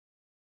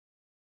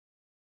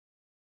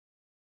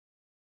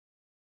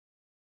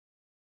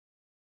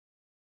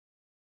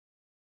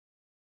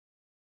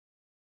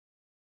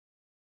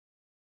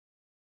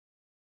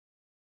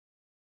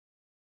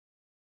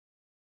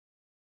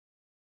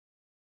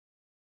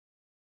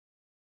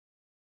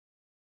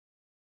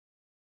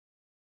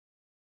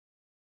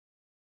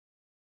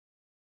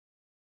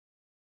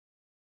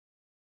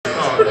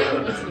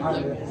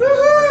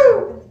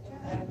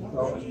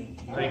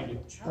Thank you.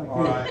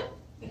 All right.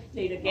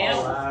 Need a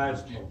gallon. All right.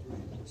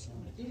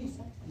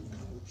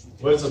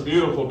 Well, it's a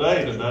beautiful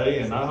day today,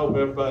 and I hope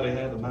everybody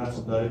had a nice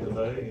day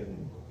today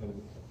and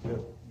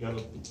got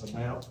a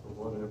nap or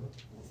whatever.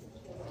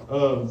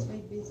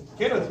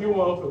 Kenneth, you want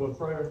to open with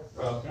prayer?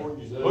 Before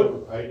you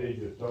do, AD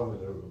just told me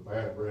there was a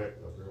bad wreck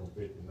up there on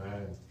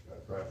 59.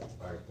 Got traffic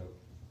backed up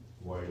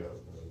way up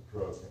a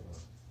truck and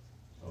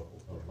a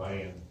van.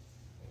 And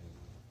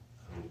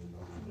he didn't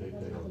know the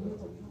details of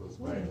it. It was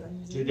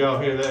bad. Did y'all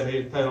hear that?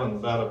 He's telling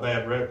about a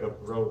bad wreck up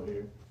the road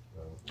here.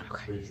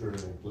 Be sure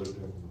to include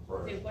him in the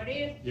prayer. What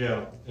is?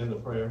 Yeah, in the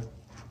prayer.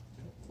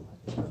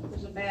 It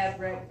was a bad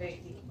wreck,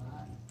 Becky.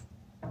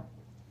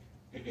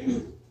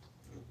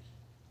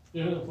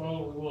 Dear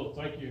Father, we want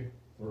to thank you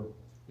for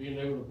being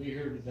able to be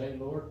here today,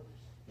 Lord.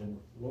 And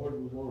Lord,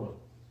 we want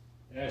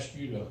to ask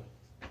you to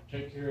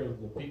take care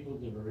of the people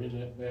that are in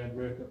that bad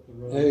wreck up the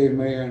road.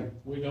 Amen.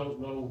 We don't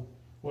know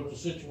what the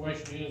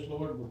situation is,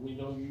 Lord, but we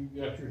know you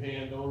got your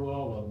hand on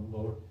all of them,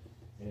 Lord.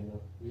 And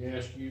we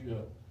ask you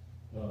to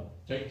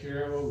take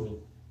care of them and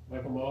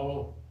make them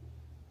all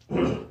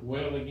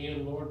well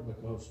again, Lord,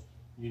 because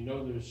you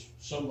know there's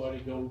somebody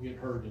going to get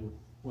hurt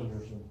when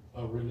there's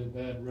a really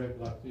bad wreck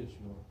like this,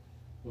 Lord.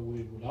 But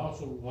we would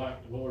also like,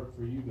 Lord,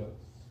 for you to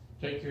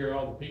take care of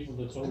all the people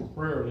that's on the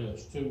prayer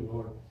list too,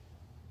 Lord.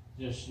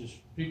 Just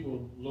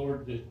people,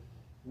 Lord, that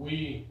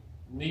we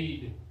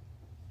need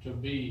to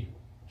be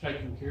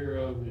taken care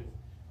of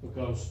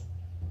because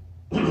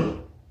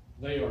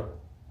they are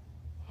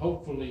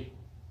hopefully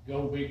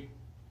going to be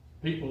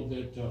people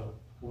that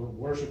will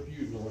worship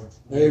you, Lord.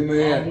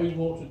 Amen. All we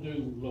want to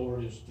do,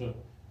 Lord, is to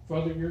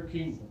further your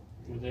kingdom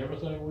with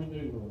everything we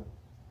do, Lord.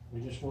 We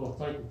just want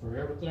to thank you for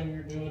everything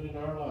you're doing in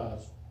our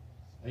lives.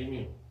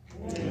 Amen.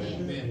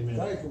 Amen.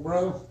 Thank you,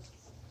 brother.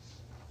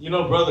 You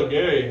know, Brother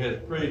Gary has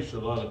preached a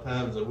lot of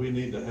times that we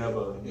need to have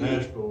a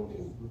national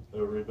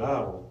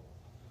revival.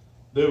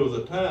 There was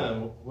a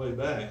time way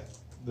back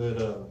that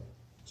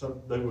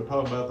they were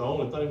talking about the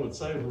only thing that would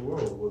save the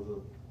world was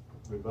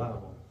a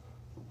revival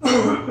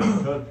in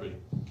the country.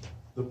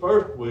 The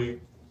first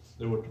week,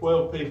 there were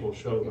 12 people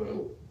showed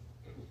up.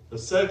 The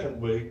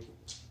second week,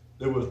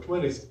 there was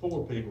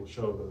 24 people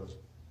showed up.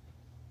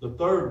 The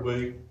third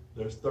week,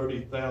 there's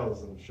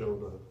 30,000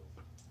 showed up.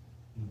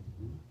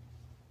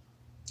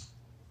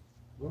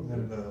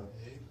 And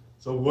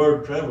so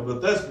word traveled,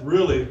 but that's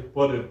really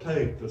what it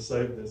takes to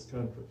save this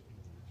country.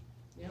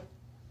 Yep.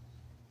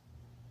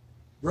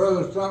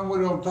 Brother, something we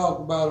don't talk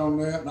about on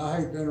that, and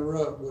I hate to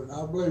interrupt, but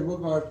I believe we're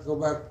going to have to go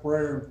back to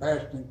prayer and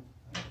fasting.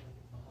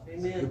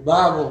 Amen. The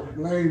Bible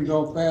leans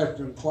on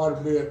fasting quite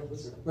a bit,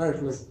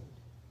 especially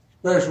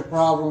special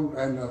problems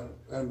and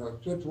the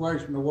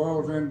situation the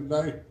world's in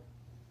today.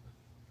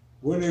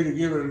 We need to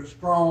give it a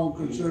strong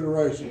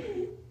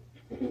consideration.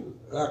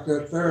 Like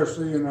that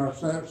Pharisee in our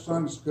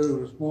Sunday school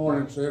this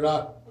morning said,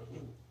 I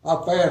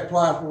fast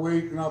twice a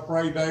week and I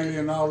pray daily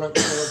and all that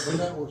stuff, but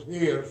that was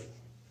his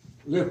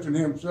lifting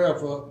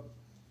himself up,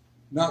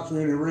 not for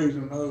any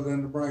reason other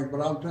than to bring. But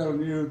I'm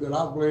telling you that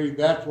I believe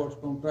that's what's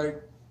going to take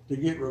to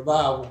get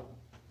revival,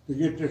 to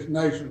get this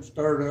nation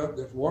stirred up,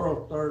 this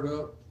world stirred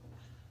up,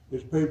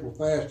 is people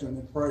fasting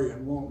and praying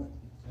and wanting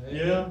it.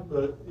 Yeah,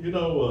 but you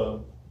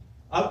know,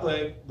 I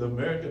think the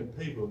American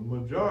people, the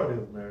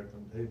majority of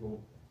American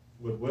people,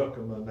 would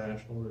welcome a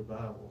national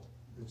revival.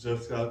 It's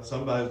just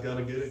somebody's got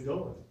to get it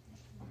going.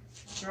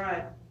 That's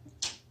right.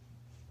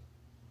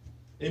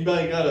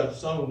 Anybody got a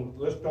song?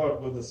 Let's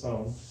start with a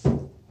song.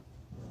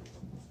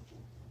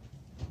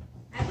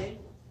 I do.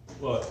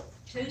 What?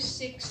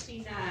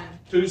 269.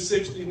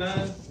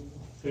 269?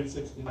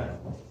 269.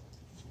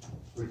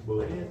 Which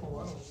book?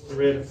 The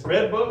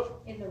red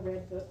book? In the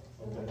red book.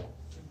 Okay.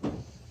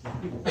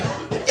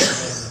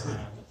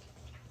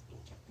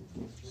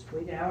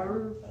 Sweet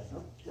hour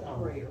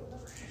of prayer.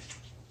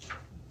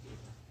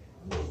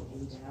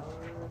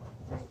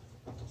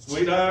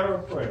 Sweet Hour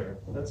of Prayer.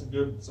 That's a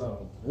good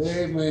song.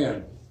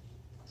 Amen.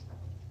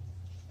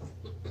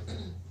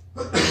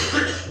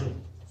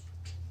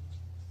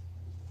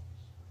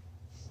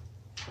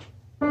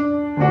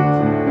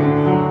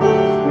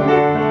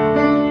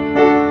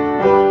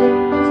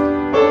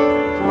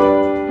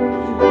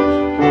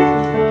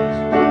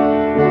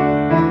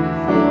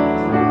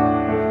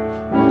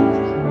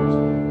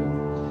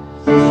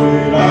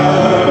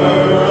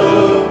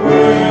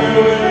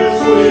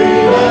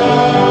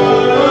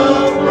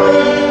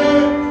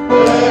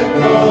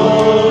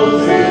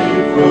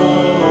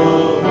 From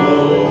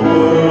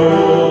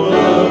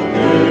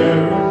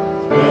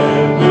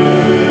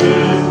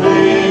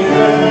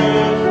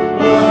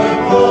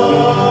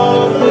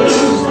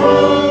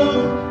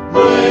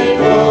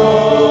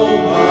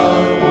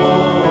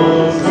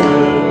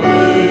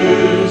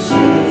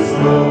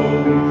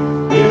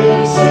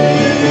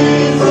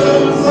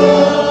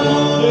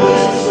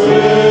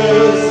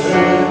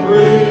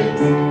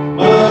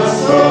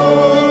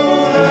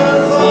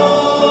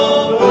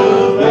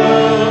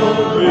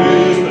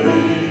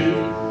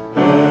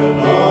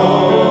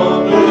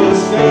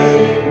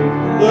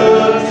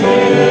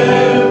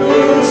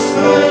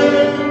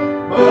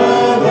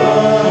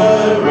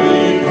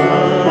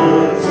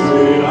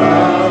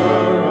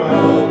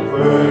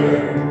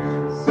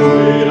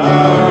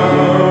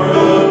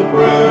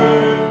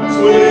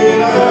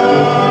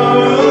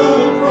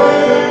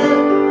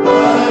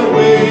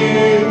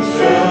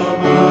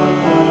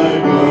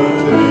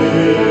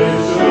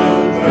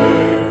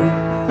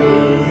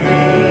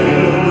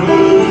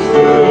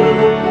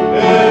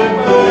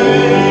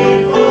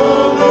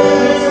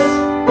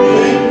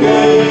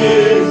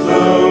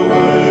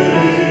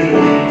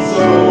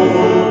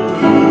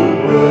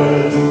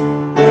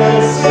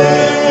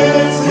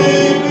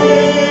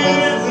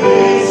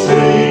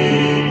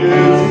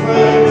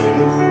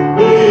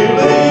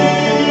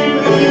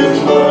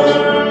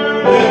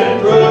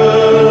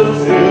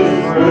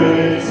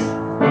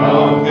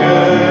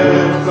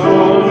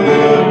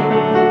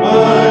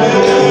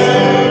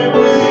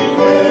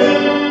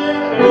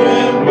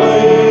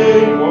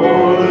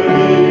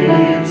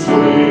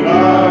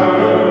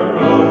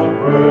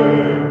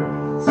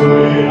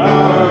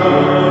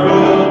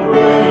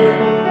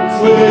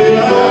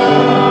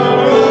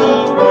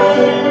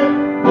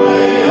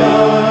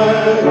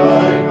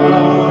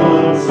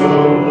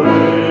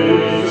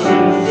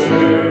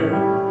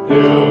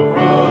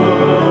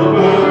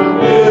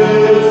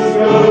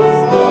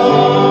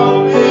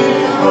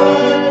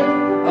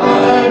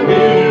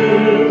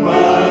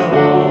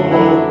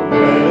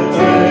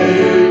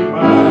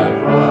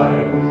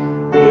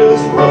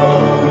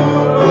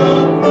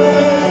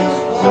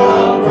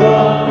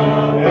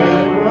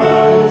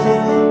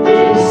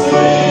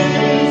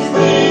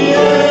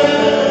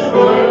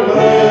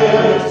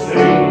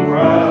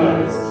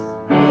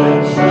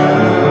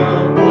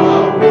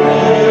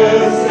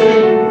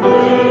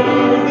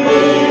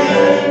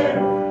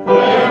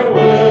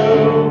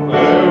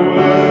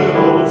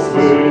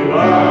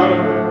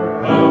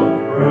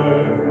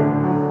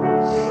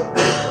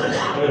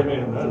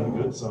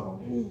morning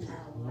song.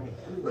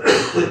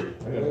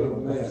 I gotta go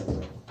to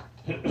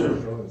that.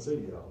 Go and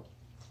see y'all.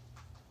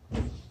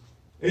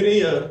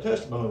 Any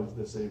testimonies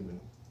this evening?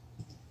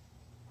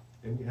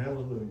 Any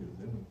hallelujahs?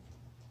 Any?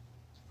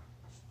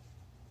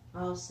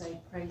 I'll say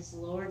praise the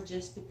Lord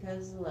just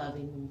because I love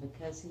him and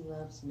because he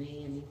loves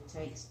me and he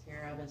takes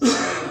care of us so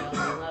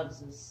well and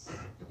loves us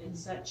in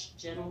such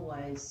gentle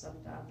ways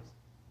sometimes.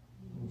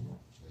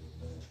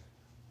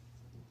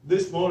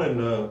 This morning,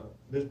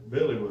 Mr.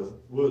 Billy was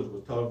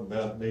talking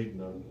about needing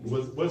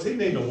was he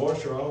needing a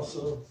washer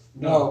also?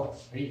 No,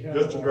 He has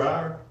Just a one.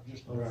 dryer?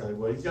 Just a dryer. Okay,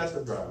 well, he's got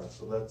the dryer,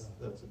 so that's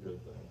a good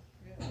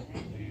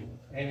thing.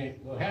 And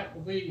it will have to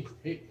be,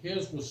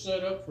 his was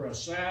set up for a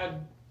side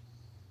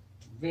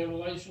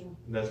ventilation.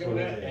 And that's coming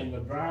what it out, had. and the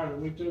dryer that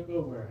we took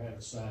over had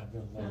a side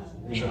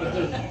ventilation.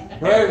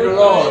 praise the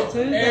Lord.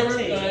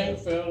 Everything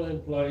fell in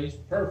place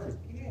perfect.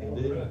 It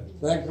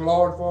did. Thank the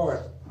Lord for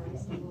it.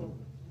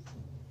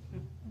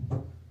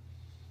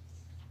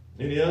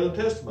 Any other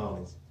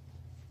testimonies?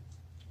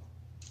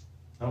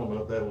 I don't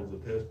know if that was a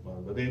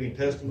testimony, but any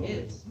testimonies?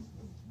 Yes.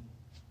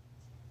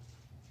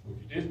 Well,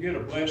 you did get a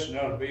blessing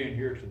out of being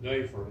here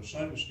today for the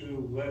Sunday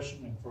school lesson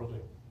and for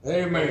the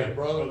Amen, for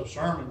brother. the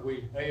sermon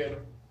we had.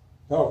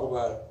 Talk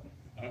about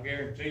it. I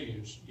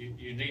guarantee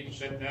you need to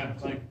sit down and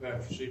think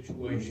about your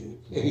situation.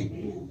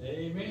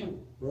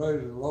 Amen.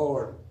 Praise the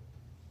Lord.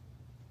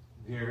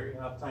 Gary,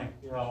 I thank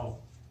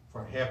y'all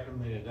for helping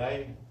me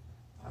today.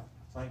 I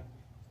thank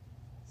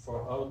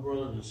for other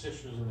brothers and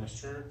sisters in this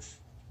church.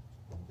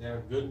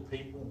 They're good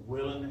people,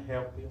 willing to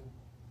help you.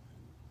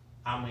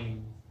 I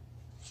mean,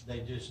 they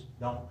just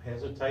don't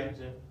hesitate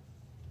to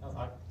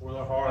pour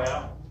their heart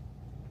out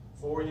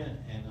for you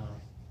and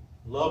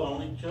love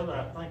on each other.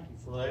 I thank you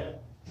for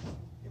that.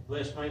 It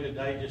blessed me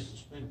today just to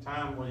spend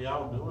time with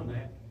y'all doing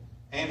that,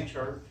 and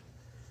church.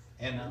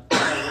 And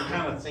we're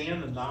kind of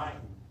thin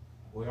tonight.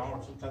 We are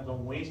sometimes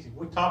on Wednesday.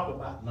 We talk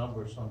about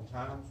numbers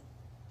sometimes,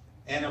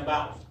 and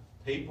about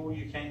people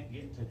you can't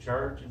get to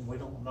church, and we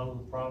don't know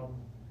the problem.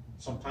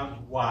 Sometimes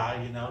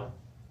why, you know.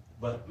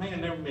 But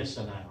man, they're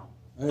missing out.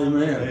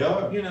 Amen. They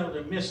are. You know,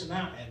 they're missing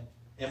out,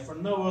 and for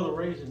no other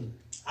reason,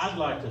 I'd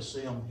like to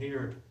see them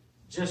here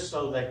just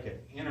so they could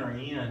enter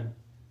in,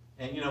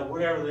 and you know,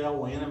 whatever the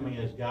old enemy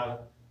has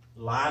got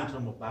lying to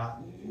them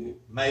about,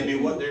 maybe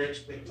what their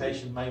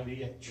expectation may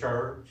be at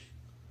church,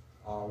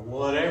 or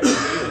whatever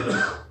it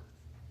is.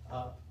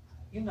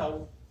 You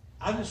know,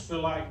 I just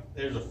feel like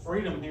there's a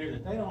freedom here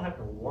that they don't have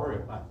to worry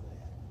about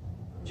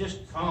that.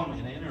 Just come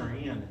and enter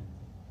in and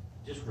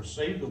just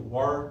receive the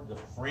word, the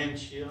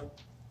friendship,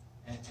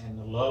 and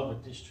the love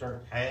that this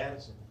church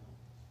has. And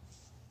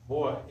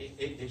boy,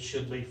 it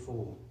should be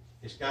full.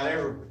 It's got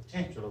every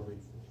potential to be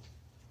full.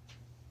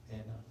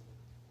 And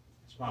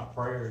it's my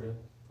prayer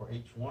for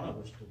each one of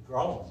us to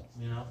draw them,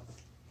 you know.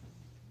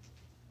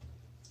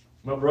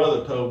 My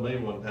brother told me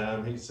one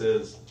time, he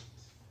says,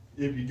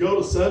 if you go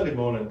to Sunday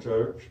morning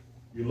church,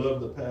 you love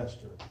the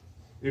pastor.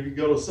 If you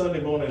go to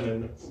Sunday morning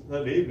and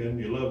Sunday evening,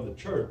 you love the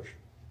church.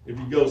 If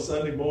you go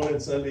Sunday morning,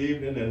 Sunday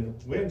evening,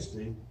 and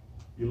Wednesday,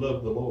 you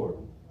love the Lord.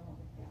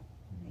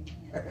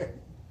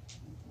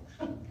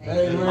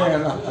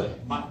 Amen.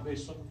 Might be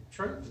some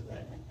truth to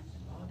that.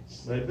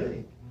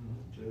 Maybe.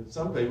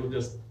 Some people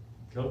just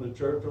come to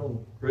church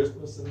on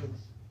Christmas and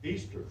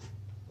Easter.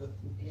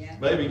 Yeah.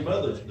 Maybe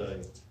Mother's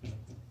Day.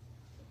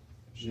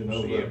 You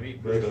know,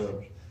 CME but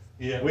Christians.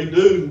 yeah, we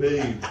do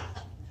need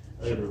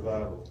a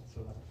revival.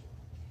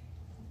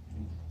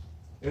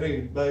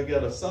 Anybody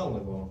got a song they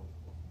want?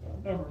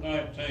 Number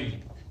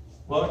 19.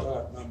 What?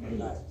 Right, number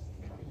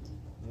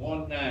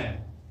 9. 1-9.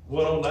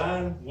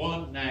 109?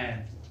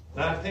 1-9.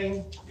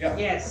 19? Yeah.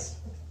 Yes.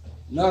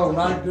 No,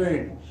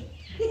 19.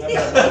 How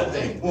about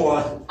 19?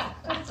 Boy.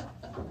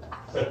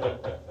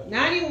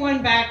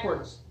 91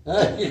 backwards.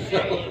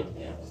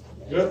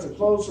 Just a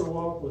closer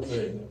walk with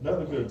me.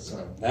 Another good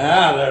song.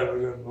 Now that's a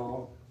good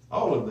song.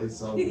 All of these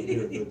songs would be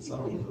a good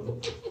song, though.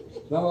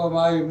 Some of them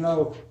I even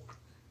know.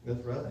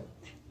 That's right.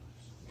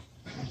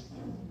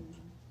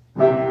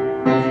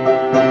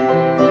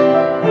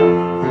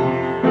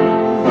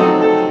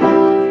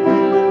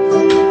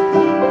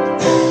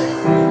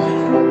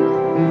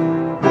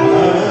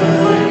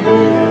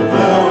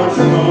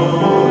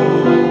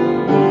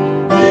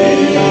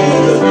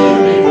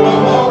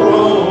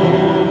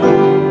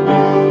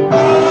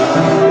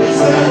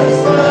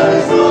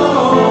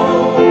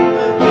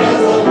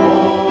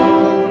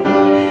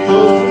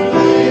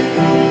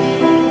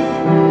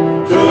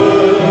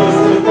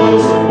 Just a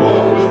closer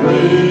walk with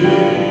me.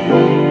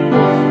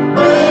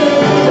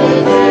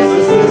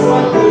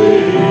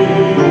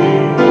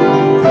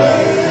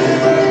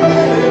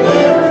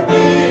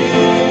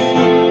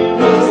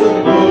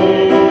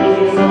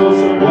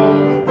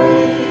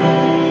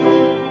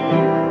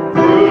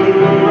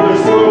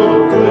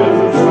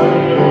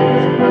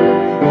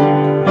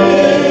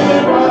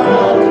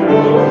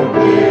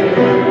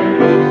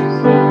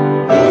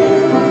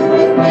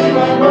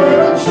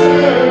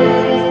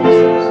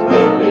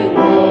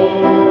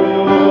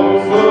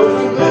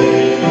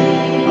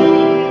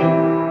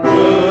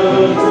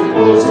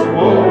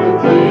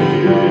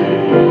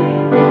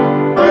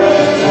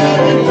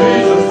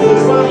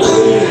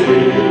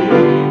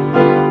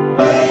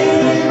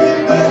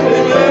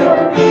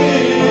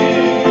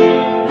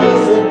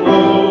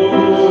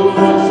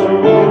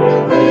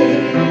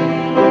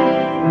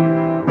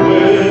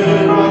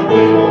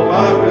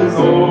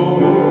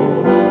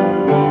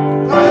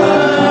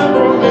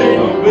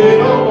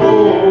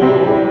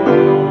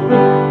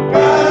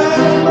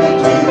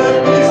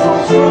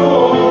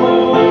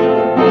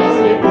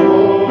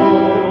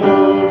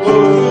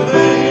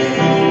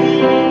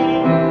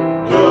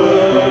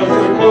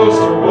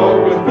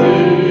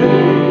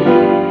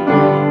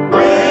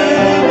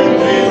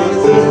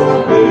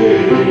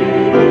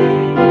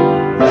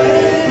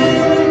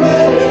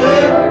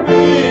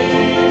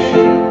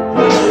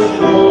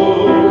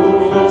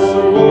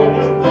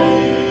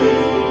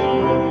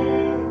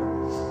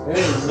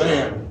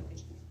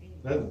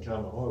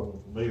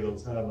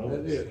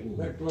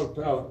 close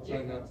talent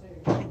singer.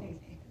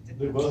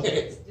 Do what?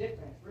 It's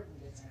different, written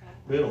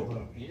different. Bill, huh?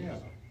 Yeah.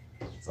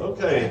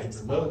 Okay,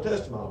 another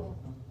testimony.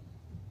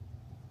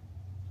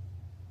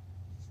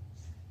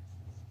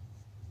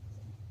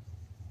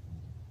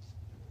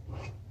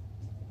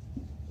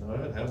 All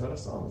right, how about a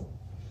song?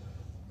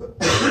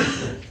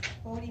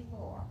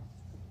 44.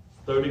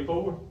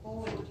 34?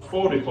 40.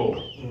 44.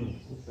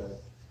 Okay.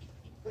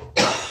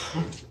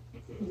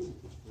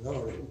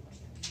 Lord.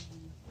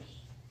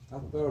 I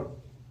thought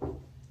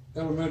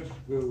elementary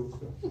school.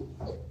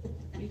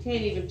 You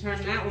can't even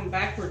turn that one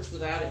backwards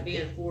without it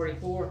being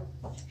 44.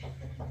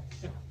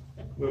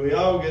 When we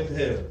all get to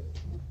heaven.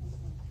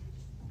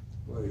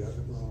 Wait, I got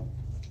it wrong.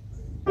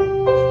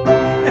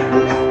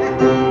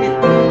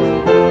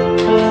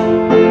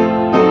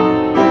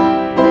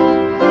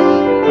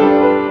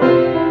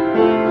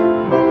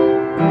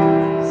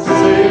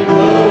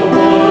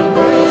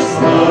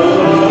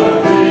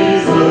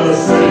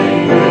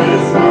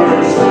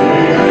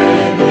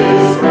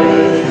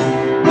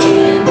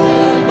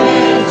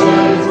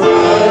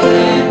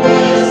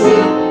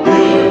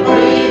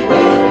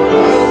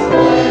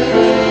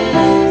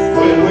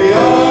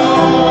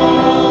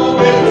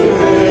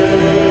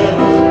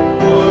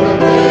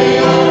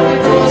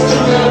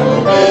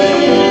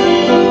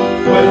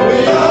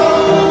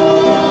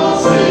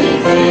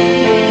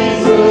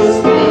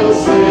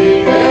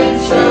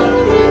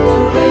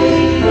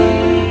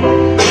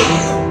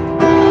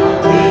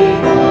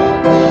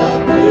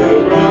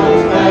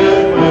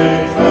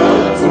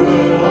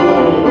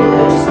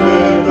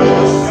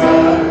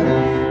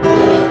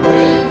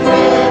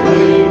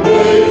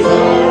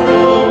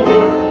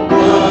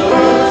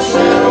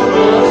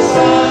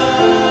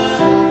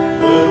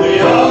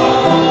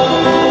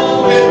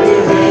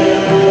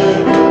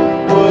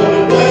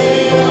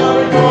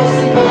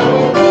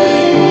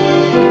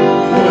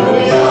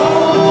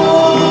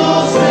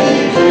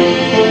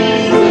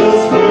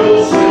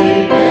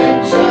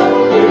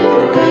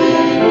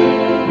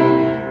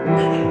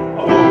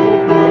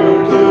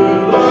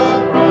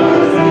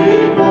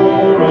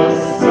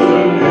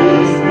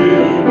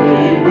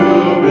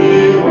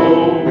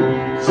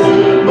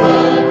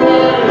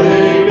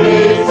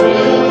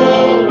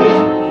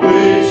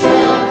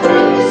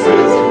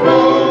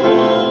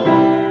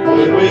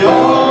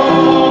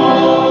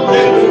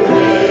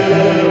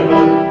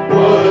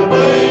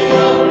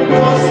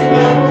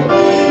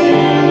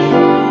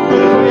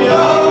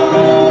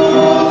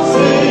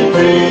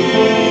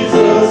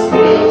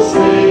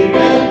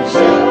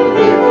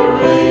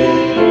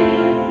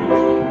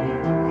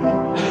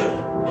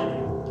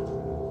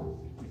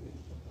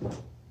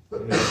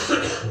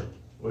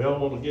 We all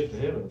want to get to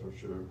heaven for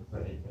sure.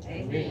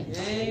 Amen.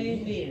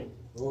 Amen.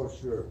 Oh,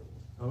 sure.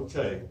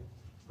 Okay,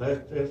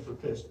 that's for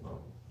testimony.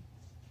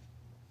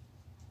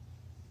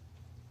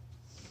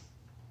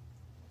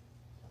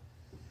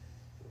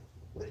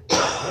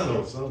 I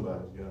know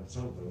somebody's got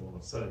something they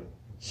want to say.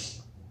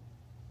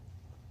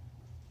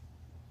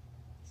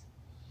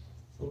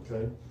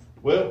 Okay,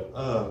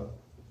 well,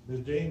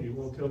 Ms. Jean, you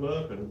want to come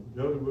up, and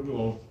Jody, we're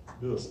going to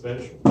do a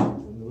special,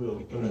 and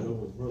we'll turn it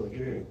over to Brother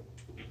Gary.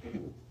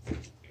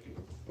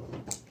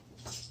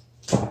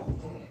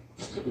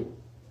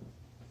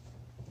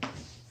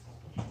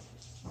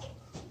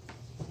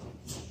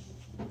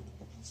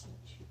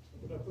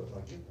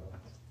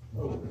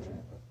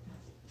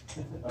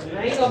 It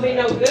ain't gonna be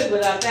no good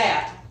without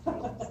that.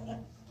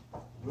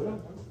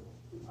 Well,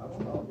 I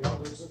don't know, y'all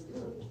do so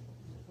good.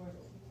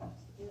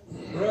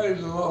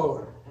 Praise the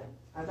Lord.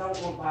 I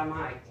don't want my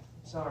mic,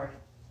 sorry.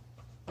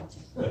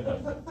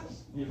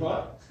 You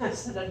what? I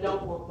said I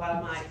don't want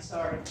my mic,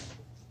 sorry.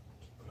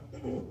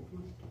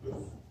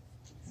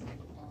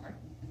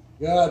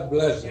 God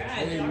bless it.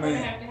 Guys, y'all gonna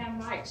Amen. have to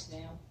have mics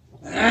now.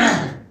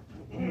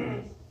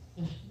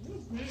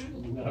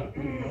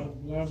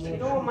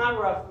 Throw my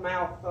rough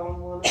mouth on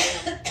one of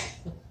them.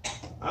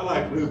 I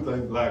like to do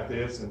things like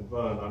this and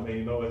fun. I mean,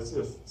 you know, it's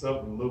just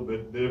something a little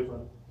bit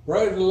different.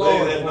 Praise the They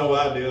Lord. had no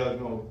idea I was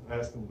gonna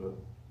ask them to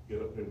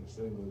get up here and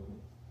sing with me.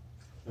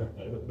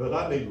 But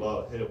I need a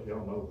lot of help,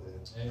 y'all know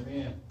that.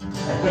 Amen.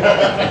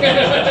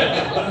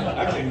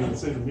 I can't even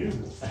see the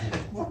music.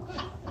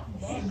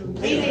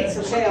 He needs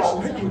some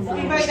help.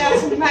 Anybody got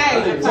some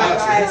magnifying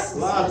glasses?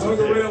 Lots of Don't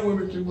go help. around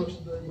with me too much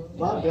today, man.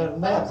 Bob got a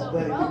map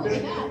today.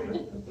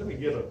 Let me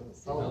get a,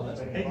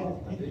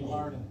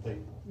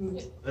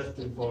 that's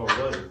too far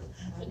away.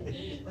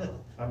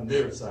 I'm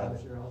nearsighted.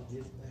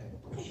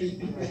 Get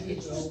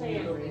your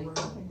stand ready. Why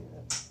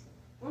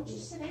don't you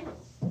sit down?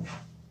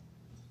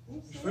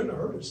 He's finna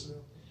hurt himself.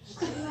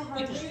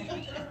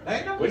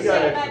 Ain't no, We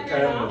got Sit back extra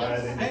there time now. tonight.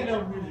 ain't ain't no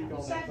music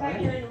on Sit that back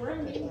thing. here in the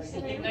room. You can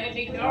sit It down. may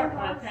be dark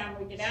by the time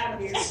we get out of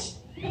here.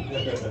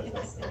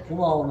 it? Come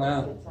on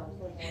now.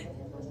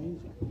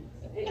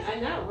 I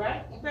know,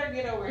 right? You better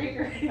get over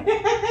here.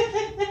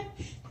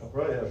 I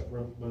probably have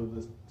to move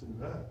this too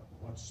high.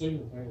 Watch the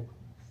ceiling fan.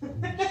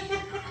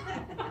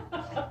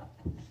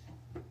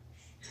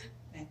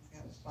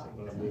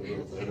 Something I'll do a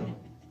little better.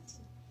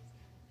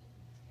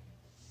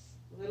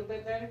 A little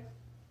bit better?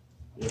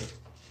 Yeah.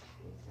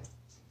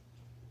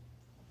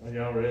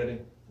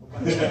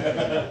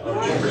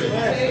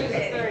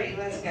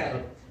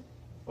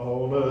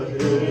 On a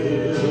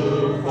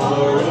hill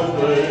far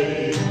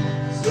away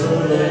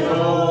stood an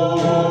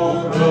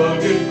old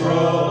rugged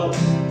cross,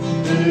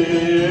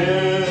 the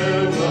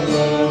emblem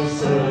of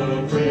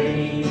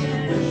supreme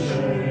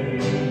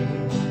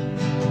shame.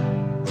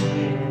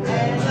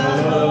 And I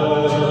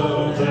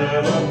love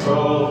that a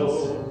cross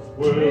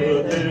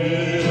will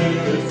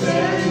this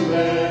and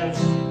that,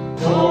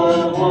 for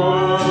the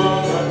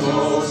world of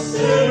most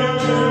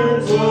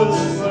sinners was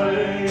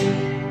slain.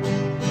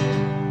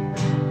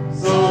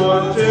 So I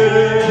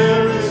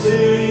cherish the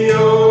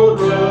old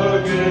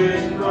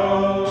rugged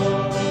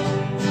cross,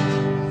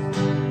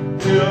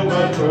 till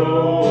my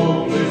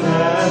trophies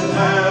at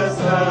last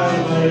I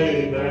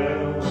lay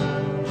down.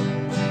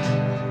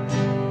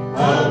 I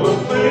will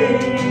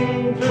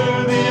cling to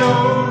the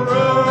old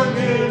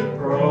rugged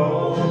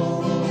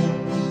cross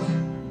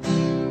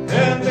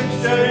and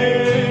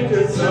exchange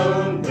it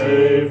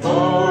someday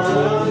for a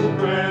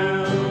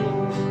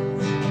crown.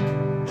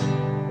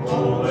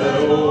 Oh,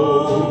 that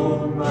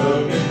old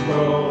rugged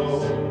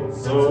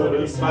cross, so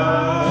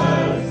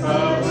despised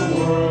by the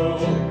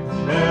world,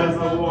 has a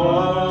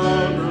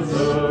wondrous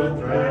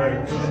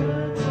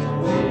attraction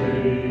for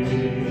me.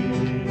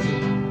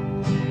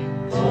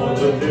 For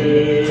the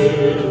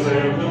dear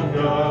Lamb of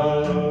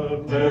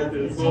God left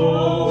His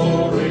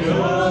glory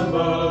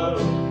above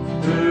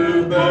to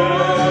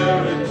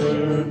bear it to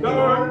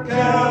dark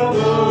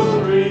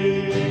Calvary.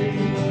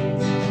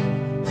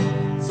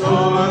 So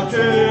I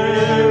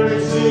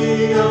cherish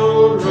the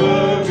old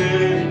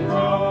rugged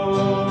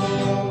cross,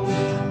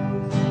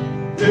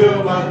 till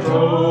my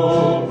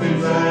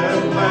trophies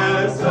at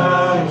last I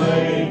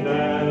lay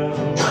down.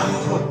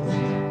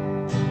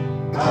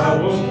 I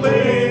will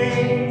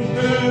cling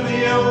to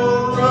the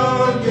old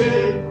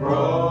rugged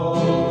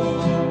cross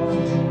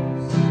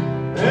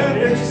and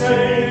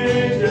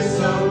exchange it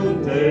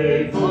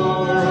someday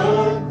for a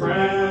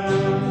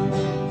crown.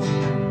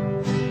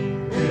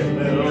 In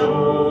that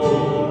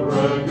old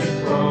rugged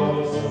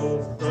cross,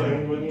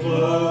 stained with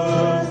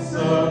blood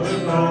so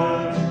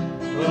divine,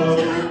 the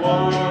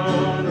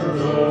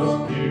wondrous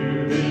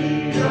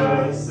beauty I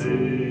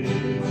see.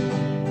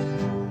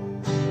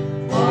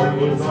 What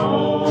was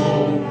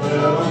on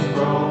that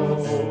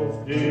cross,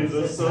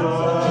 Jesus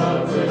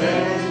suffered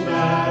and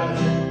died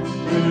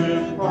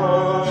to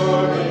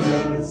pardon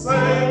and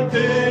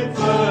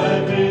sanctify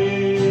me.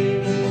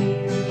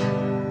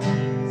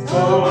 So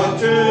I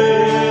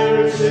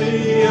cherish the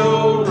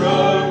old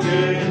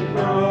rugged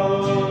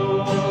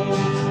cross,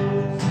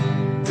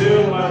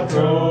 till my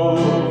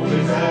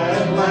trophies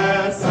at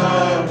last I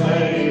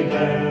lay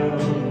down.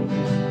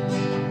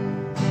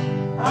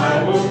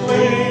 I will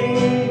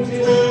cling to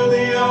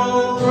the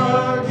old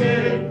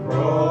rugged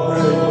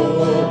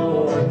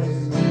cross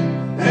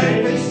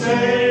and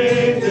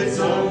exchange it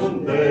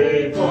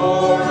someday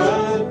for a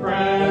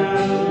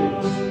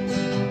crown.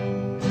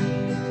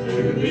 To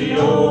the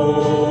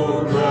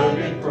old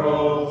rugged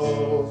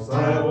cross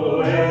I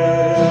will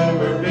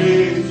ever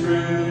be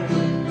true,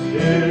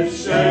 if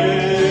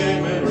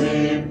shame and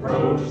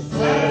reproach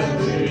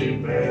gladly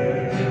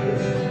bear.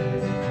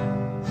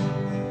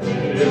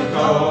 And He'll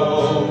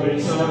call me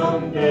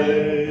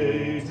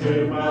someday to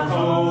my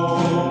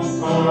home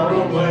far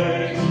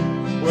away,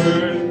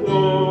 where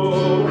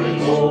glory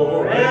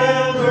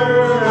forever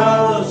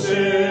I'll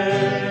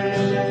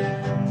share.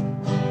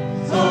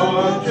 So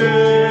I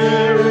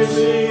cherish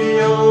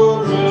the old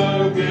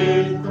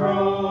rugged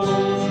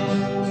cross,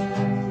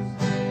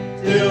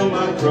 till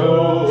my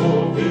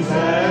trophies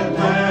at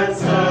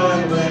last I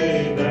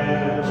lay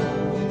down.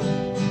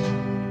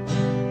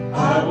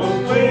 I will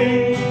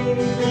cling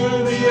to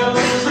the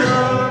old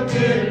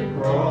rugged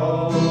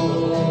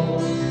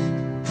cross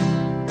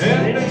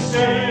and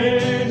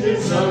exchange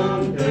it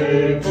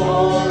someday for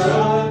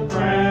a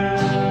crown.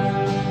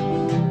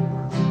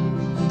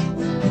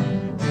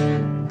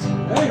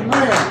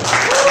 Amen.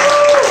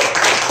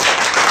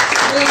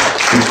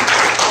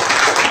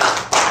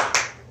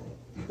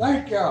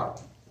 Thank y'all.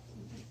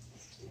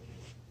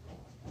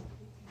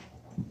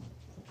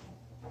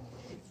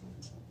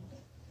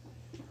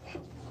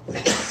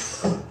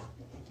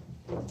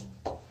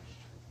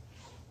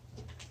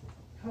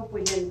 Hope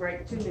we didn't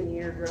break too many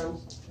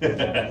eardrums.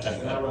 Thank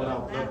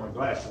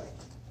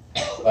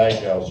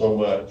y'all so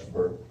much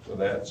for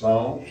that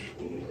song.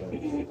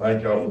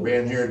 Thank y'all for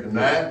being here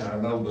tonight. I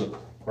know the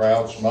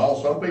crowd's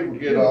small. Some people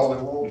get all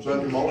they want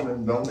Sunday morning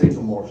and don't need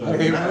no more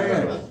Sunday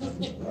night.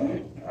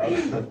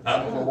 I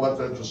don't know what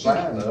that's a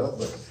sign of,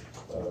 but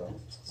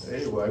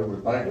anyway,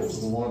 we're thankful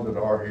for the ones that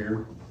are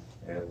here,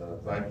 and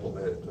thankful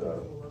that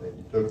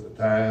you took the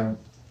time.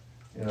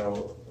 You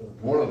know,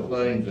 one of the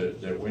things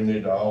that we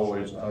need to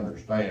always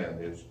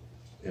understand is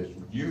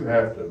you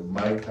have to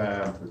make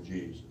time for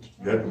Jesus.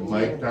 You have to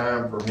make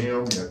time for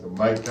Him. You have to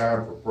make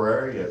time for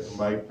prayer. You have to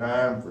make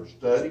time for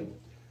study.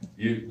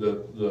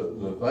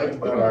 The thing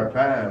about our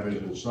time is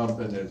it's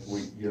something that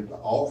we get to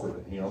offer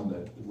to Him,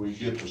 that we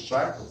get to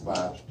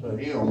sacrifice to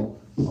Him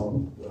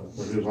for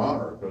His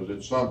honor, because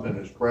it's something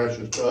that's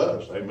precious to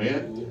us.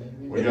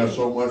 Amen. We got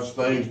so much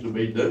things to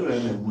be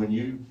doing, and when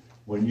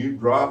when you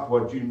drop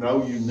what you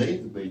know you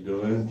need to be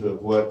doing to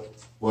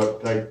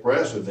what takes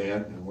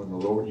precedent, and when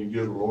you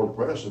give the Lord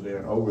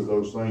precedent over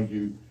those things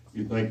you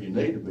think you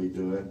need to be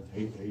doing,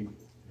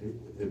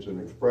 it's an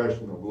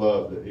expression of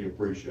love that he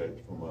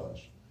appreciates from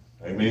us.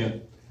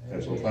 Amen.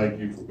 And so thank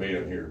you for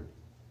being here.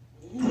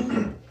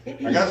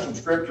 I got some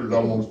scriptures I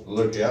want us to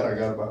look at. I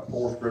got about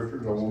 4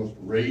 scriptures I want us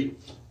to read.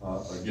 I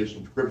get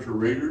some scripture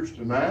readers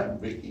tonight.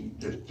 Vicki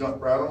just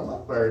jumped right on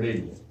up there,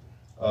 didn't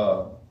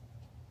you?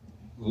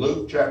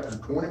 Luke chapter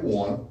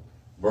 21,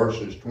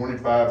 verses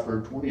 25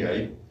 through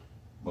 28.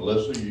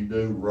 Melissa, you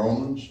do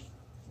Romans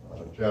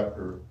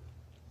chapter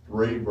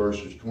 3,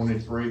 verses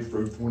 23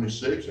 through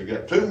 26. I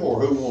got 2 more.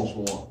 Who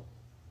wants one?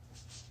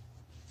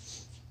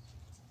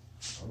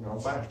 I'm going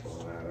fast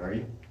on that, are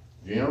you?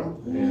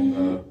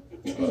 Jim,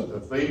 and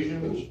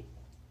Ephesians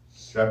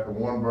chapter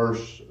 1,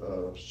 verse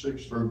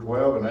 6 through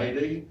 12, and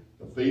AD,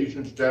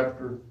 Ephesians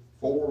chapter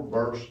 4,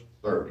 verse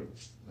 30.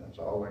 That's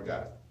all I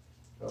got.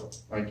 So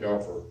thank y'all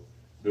for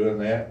doing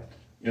that.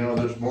 You know,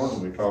 this morning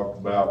we talked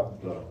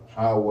about the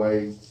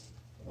highway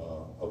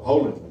of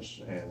holiness,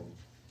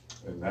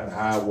 and that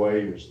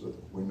highway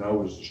we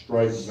know is the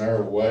straight and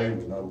narrow way.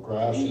 We know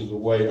Christ is the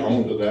way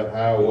onto that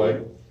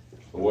highway,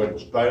 the way to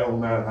stay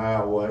on that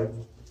highway,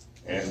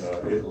 and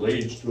it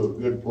leads to a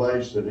good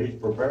place that he's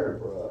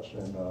prepared for us.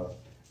 And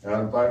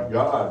I thank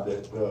God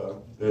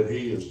that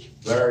he is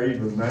there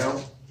even now,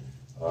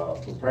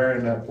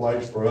 preparing that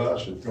place for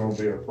us. It's going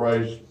to be a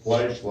place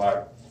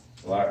like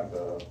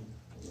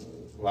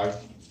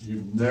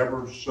you've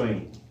never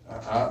seen.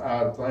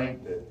 I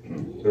think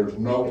that there's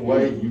no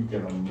way you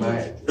can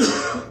imagine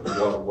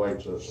what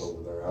awaits us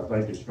over there. I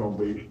think it's going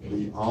to be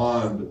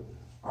beyond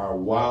our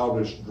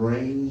wildest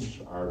dreams,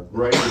 our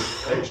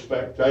greatest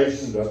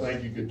expectations. I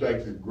think you could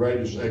take your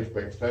greatest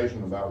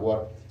expectation about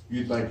what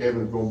you think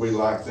heaven's going to be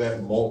like that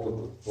and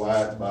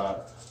multiply it by,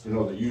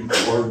 they use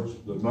the words,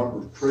 the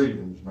numbers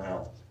trillions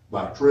now,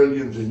 by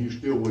trillions, and you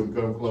still wouldn't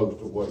come close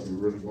to what you're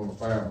really going to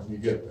find when you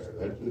get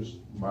there. That's just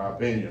my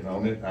opinion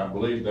on it. I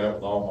believe that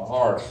with all my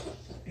heart.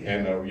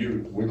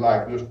 And we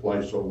like this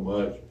place so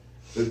much.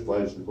 This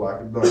place is like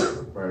a dump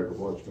compared to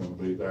what's going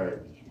to be there.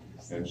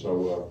 And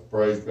so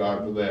praise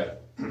God for that.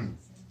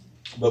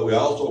 But we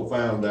also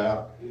found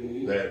out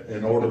that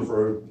in order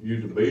for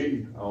you to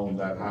be on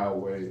that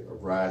highway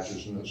of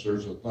righteousness,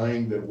 there's a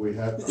thing that we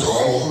have to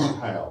all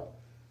have.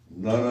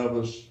 None of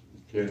us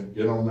can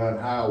get on that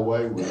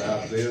highway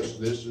without this.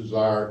 This is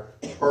our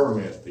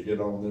permit to get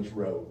on this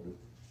road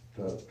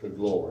to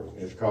glory.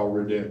 It's called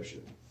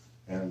redemption.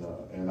 And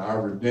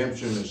our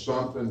redemption is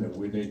something that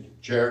we need to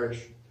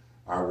cherish.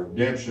 Our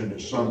redemption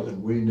is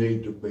something we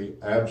need to be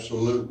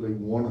absolutely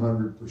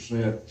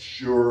 100%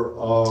 sure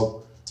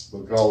of,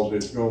 because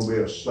it's going to be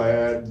a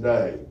sad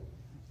day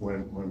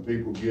when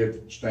people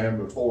stand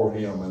before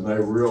him and they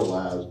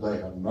realize they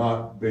have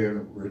not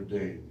been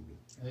redeemed.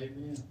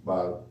 Amen.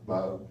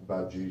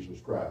 By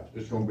Jesus Christ.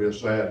 It's going to be a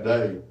sad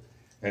day.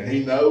 And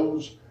he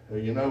knows,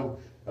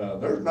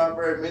 there's not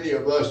very many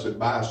of us that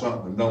buy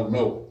something and don't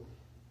know it.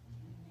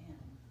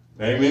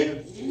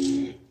 Amen?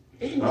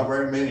 Not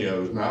very many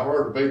of us. And I've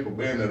heard of people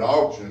being at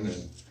auction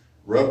and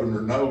rubbing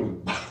their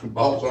nose and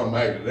bought something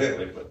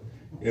accidentally, but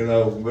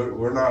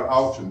we're not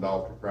auctioned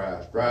off to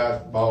Christ.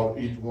 Christ bought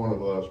each one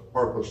of us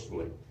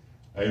purposefully.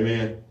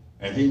 Amen?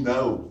 And he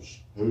knows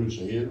who's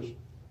his.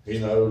 He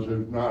knows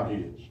who's not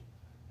his.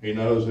 He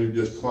knows who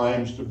just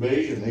claims to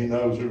be, and he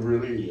knows who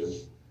really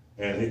is.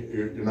 And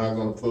you're not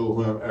going to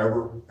fool him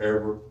ever,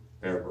 ever,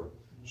 ever.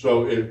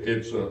 So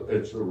it's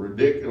a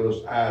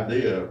ridiculous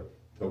idea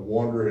to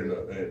wonder and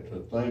to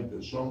think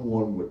that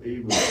someone would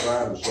even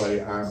try to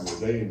say, I'm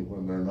redeemed,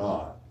 when they're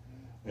not.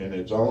 And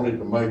it's only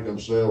to make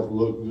themselves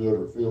look good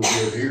or feel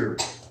good here.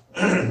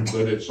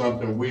 But it's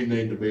something we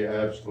need to be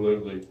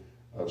absolutely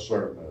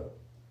certain of.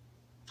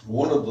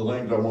 One of the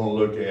things I want to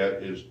look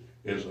at is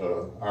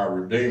our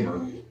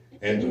Redeemer,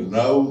 and to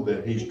know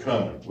that he's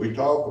coming. We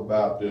talk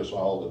about this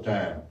all the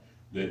time,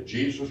 that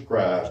Jesus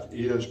Christ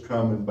is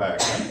coming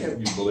back. How many of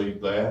you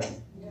believe that?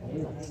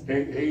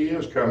 He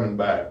is coming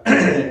back.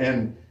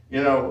 And,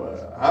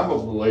 I'm a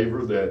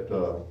believer that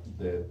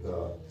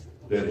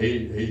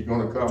he's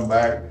going to come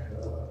back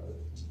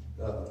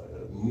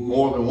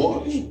more than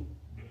once.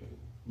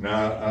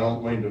 Now, I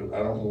don't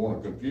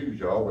want to confuse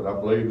y'all, but I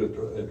believe that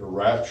at the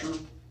rapture,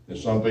 that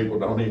some people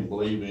don't even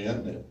believe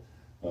in, that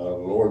the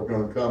Lord's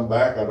going to come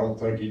back. I don't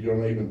think he's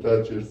going to even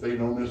touch his feet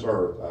on this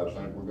earth. I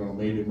think we're going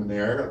to meet him in the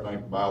air. I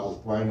think the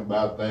Bible's plain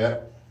about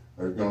that.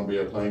 There's going to be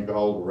a thing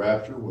called the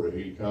rapture, where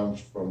he comes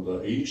from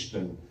the east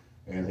and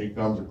he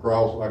comes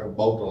across like a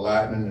bolt of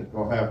lightning. It's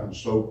going to happen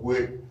so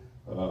quick,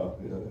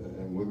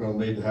 and we're going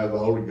to need to have the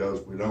Holy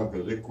Ghost. We don't,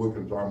 because it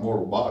quickens our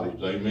mortal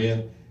bodies.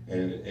 Amen.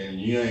 And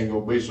you ain't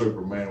going to be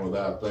Superman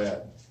without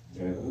that.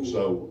 And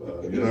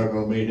so you're not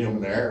going to meet him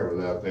in the air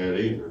without that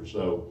either.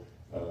 So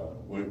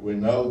we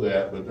know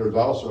that, but there's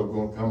also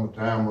going to come a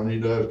time when he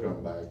does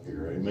come back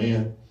here.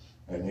 Amen.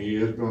 And he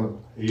is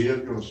going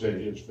to set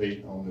his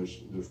feet on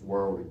this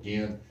world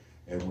again.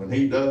 And when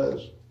he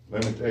does,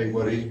 let me tell you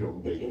what he's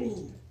going to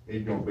be.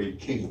 He's going to be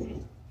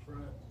king.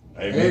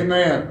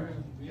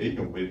 Amen. He's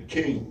gonna be the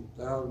king.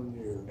 1,000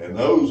 years. And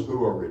those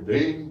who are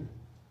redeemed,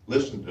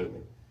 listen to me,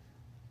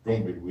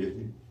 gonna be with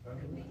you.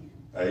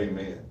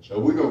 Amen. So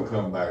we're gonna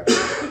come back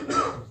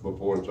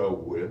before it's over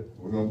with.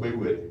 We're gonna be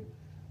with you.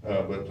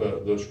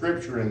 But the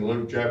scripture in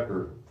Luke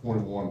chapter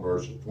 21,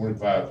 verses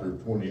 25 through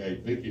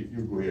 28, Vicki, if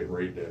you go ahead and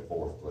read that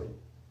for us,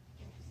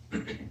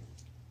 please.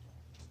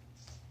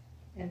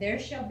 And there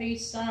shall be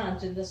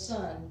signs in the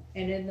sun,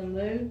 and in the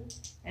moon,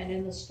 and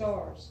in the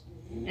stars,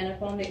 and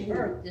upon the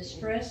earth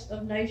distress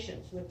of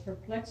nations with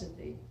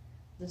perplexity,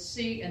 the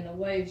sea and the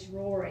waves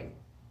roaring,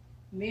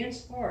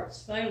 men's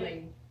hearts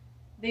failing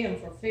them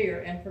for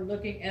fear and for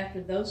looking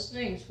after those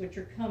things which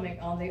are coming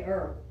on the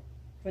earth.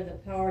 For the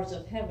powers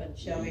of heaven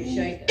shall be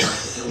shaken.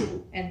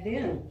 And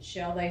then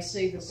shall they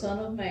see the Son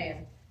of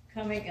Man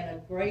coming in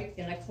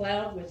a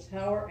cloud with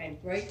power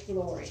and great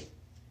glory.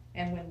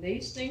 And when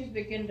these things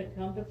begin to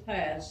come to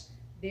pass,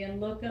 then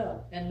look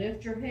up and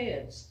lift your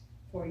heads,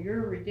 for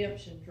your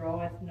redemption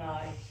draweth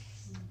nigh.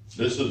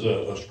 This is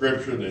a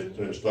scripture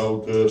that's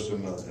told to us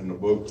in the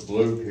book of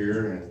Luke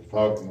here, and it's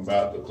talking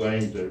about the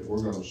things that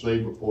we're going to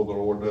see before the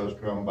Lord does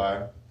come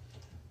back.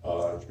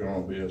 It's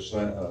going to be a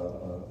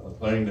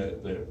thing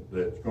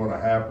that's going to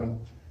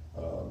happen.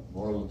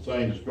 One of the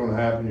things that's going to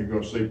happen, you're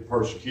going to see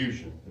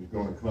persecution is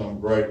going to come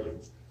greatly.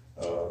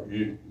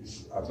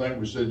 I think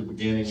we see the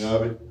beginning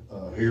of it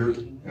here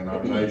in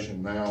our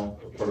nation now,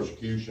 the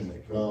persecution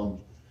that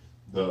comes,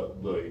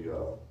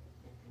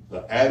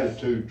 the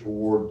attitude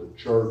toward the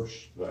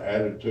church, the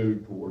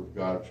attitude toward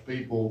God's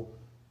people.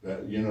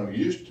 That,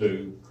 used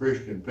to,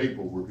 Christian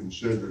people were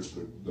considered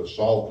the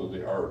salt of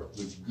the earth,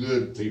 the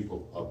good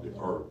people of the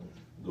earth,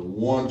 the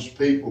ones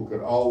people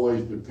could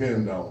always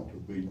depend on to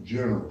be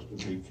generous,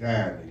 to be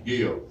kind, to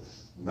give.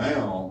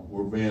 Now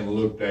we're being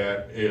looked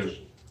at as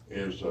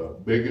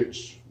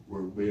bigots.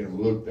 We're being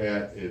looked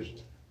at as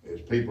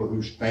people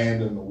who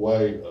stand in the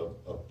way of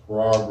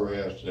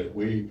progress, that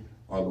we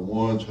are the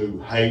ones who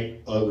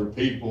hate other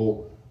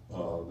people,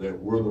 that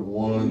we're the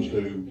ones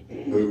who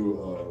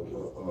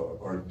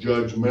are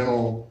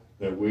judgmental,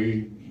 that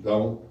we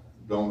don't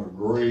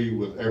agree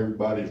with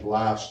everybody's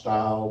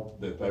lifestyle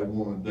that they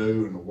want to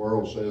do, and the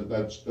world says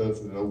that stuff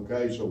is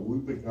okay, so we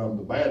become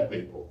the bad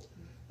people.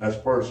 That's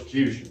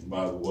persecution,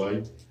 by the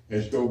way.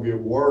 It's going to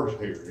get worse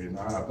here, and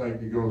I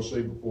think you're going to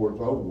see before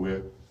it's over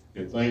with,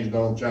 if things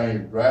don't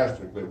change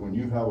drastically, when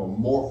you have a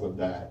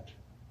morphodact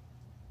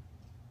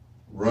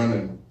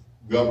running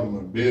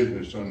government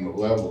business on the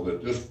level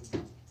that this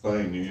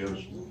thing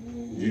is,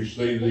 you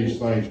see these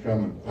things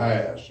coming to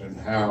pass, and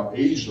how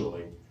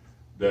easily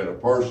that a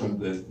person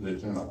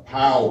that's in a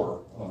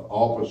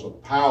office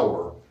of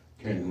power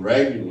can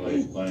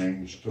regulate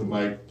things to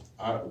make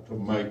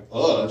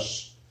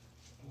us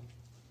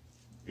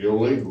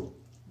illegal.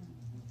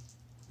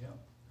 Yep.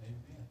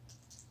 Amen.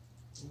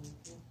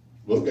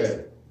 Look at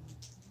it.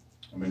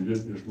 I mean,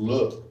 just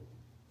look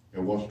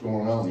at what's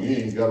going on. You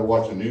ain't got to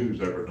watch the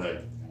news every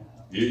day.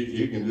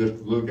 You can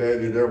just look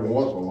at it every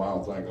once in a while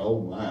and think,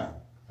 oh my.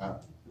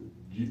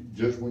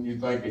 Just when you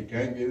think it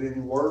can't get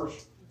any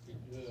worse,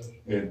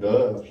 it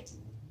does.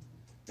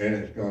 And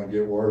it's going to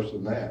get worse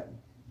than that,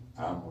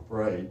 I'm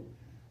afraid.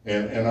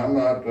 And I'm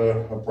not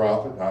a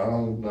prophet. I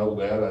don't know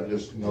that. I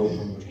just know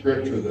from the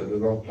scripture that I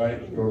don't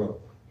think it's going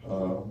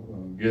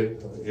to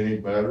get any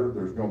better.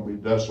 There's going to be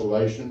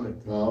desolation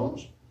that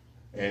comes.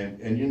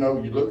 And you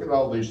look at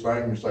all these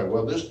things and you say,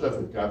 well, this stuff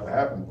has got to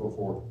happen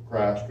before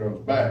Christ comes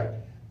back.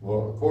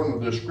 Well, according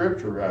to this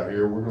scripture right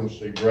here, we're going to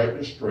see great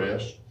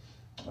distress.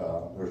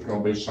 There's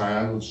going to be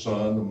signs of the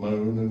sun, the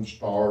moon, and the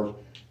stars.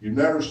 You've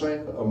never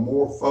seen a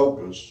more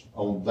focus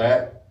on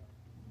that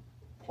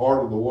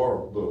part of the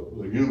world,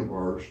 the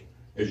universe,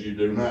 as you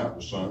do now,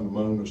 the sun, the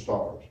moon, the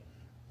stars.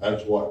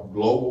 That's what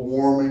global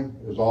warming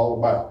is all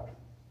about.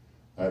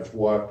 That's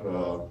what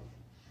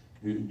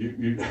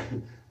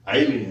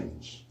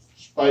aliens,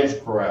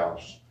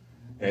 spacecrafts,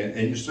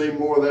 and you see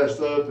more of that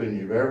stuff than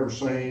you've ever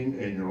seen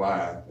in your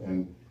life.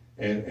 And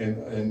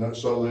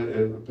so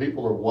that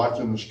people are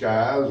watching the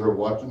skies, they're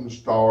watching the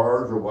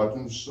stars, they're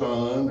watching the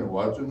sun, they're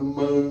watching the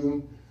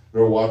moon,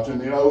 they're watching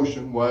the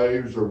ocean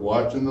waves, they're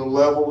watching the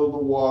level of the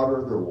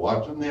water, they're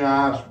watching the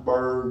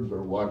icebergs,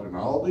 they're watching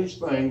all these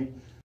things,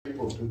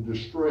 people to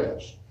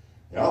distress.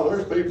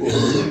 There's people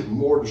who are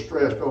more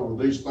distressed over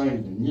these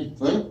things than you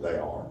think they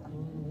are.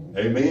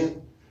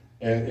 Amen?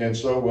 And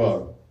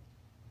so,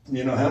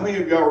 how many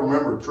of y'all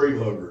remember tree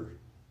huggers?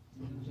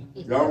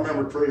 Y'all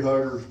remember tree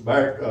huggers?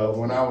 Back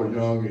when I was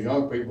young, the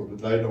young people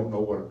today don't know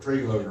what a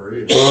tree hugger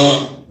is.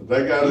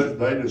 But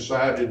they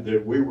decided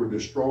that we were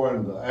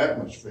destroying the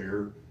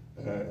atmosphere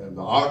and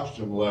the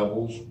oxygen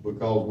levels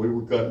because we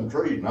were cutting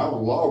trees. And I was a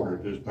logger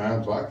at this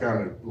time, so I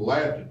kind of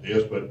laughed at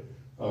this, but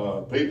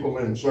people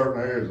in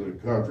certain areas of the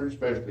country,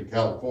 especially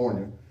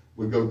California,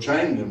 would go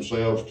chain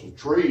themselves to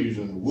trees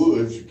in the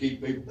woods to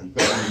keep people from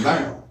cutting them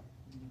down.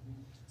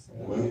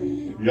 Well,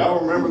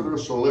 y'all remember the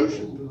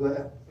solution to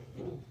that?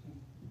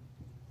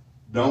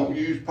 Don't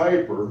use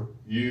paper,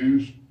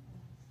 use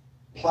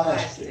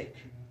plastic.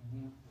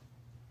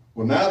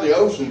 Well, now the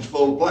ocean's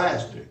full of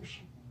plastics.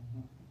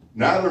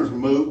 Now there's a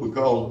move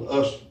because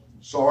us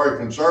sorry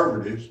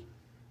conservatives,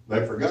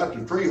 they forgot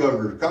the tree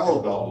huggers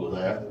caused all of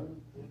that.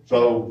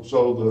 So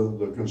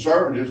the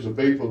conservatives, the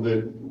people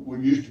that we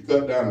used to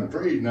cut down the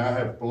trees, now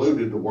have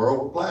polluted the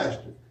world with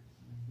plastic.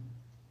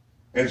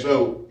 And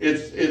so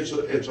it's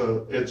a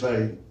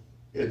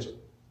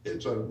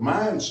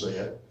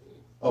mindset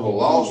of a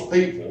lost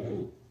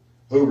people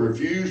who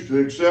refuse to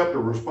accept a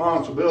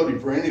responsibility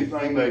for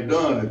anything they've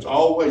done. It's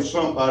always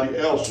somebody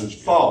else's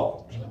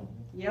fault.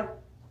 Yep.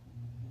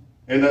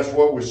 And that's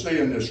what we see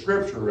in this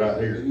scripture right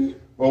here.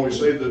 When we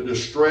see the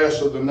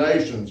distress of the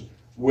nations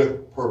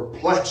with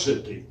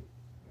perplexity,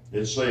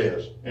 it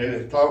says. And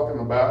it's talking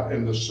about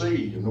in the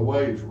sea and the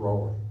waves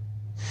roaring.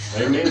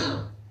 Amen?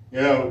 You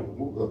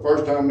know, the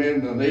first time me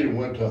and Anita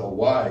went to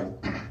Hawaii,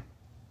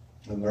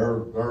 and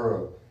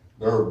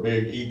they're a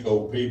big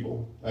eco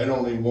people. They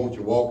don't even want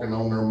you walking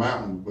on their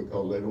mountains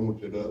because they don't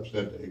want you to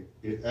upset the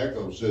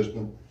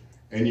ecosystem.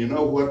 And you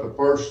know what the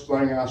first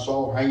thing I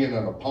saw hanging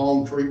in a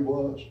palm tree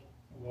was?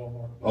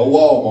 A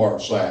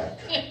Walmart sack.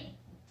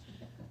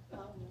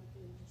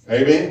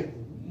 Amen?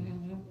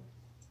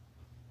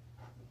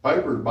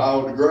 Paper is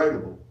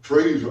biodegradable.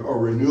 Trees are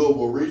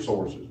renewable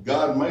resources.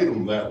 God made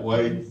them that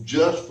way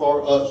just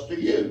for us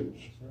to use.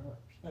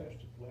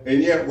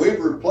 And yet we've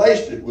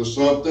replaced it with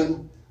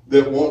something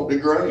that won't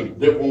degrade,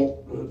 that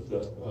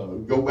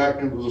won't go back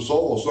into the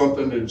soil,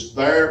 something that's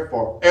there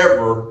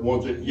forever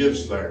once it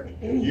gets there.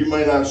 You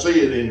may not see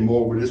it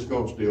anymore, but it's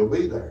going to still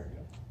be there.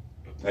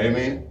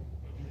 Amen?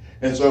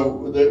 And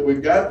so that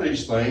we've got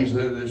these things,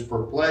 this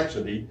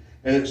perplexity,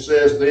 and it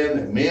says then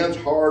that men's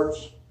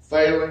hearts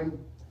failing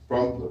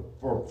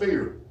for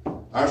fear.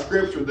 Our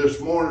scripture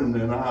this morning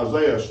in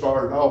Isaiah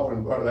started off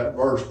in that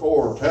verse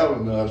 4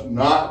 telling us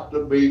not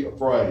to be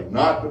afraid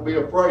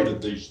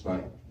of these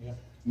things,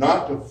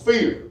 not to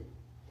fear.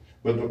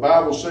 But the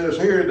Bible says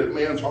here that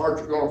men's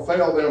hearts are going to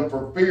fail them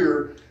for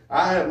fear.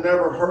 I have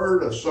never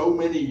heard of so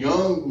many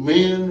young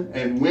men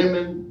and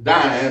women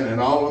dying in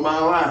all of my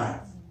life.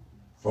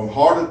 From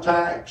heart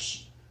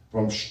attacks,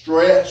 from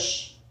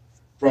stress,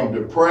 from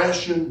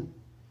depression.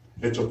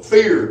 It's a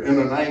fear and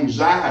an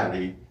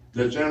anxiety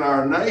that's in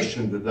our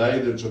nation today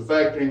that's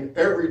affecting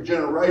every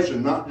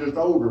generation, not just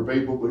older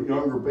people, but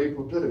younger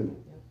people too.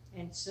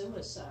 And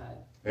suicide.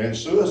 And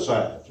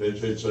suicides.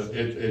 It's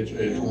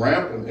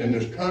rampant in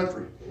this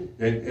country.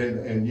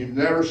 And you've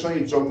never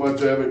seen so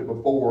much of it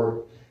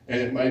before, and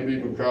it may be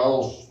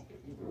because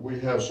we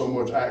have so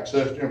much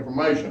access to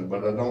information,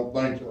 but I don't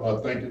think so.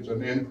 I think it's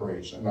an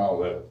increase in all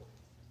that.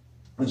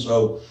 And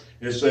so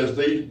it says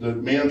the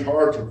men's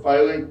hearts are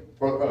failing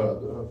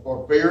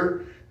for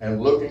fear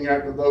and looking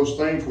after those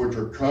things which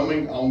are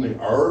coming on the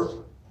earth.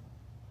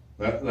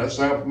 That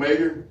sound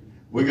familiar?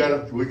 We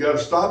gotta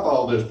stop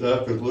all this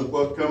stuff, because look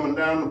what's coming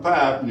down the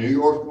pipe. New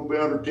York's gonna be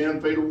under 10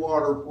 feet of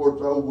water before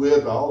it's over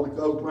with. All the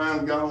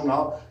coastline's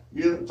gone.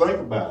 Think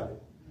about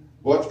it.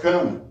 What's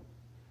coming?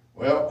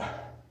 Well,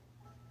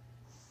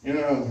 you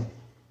know,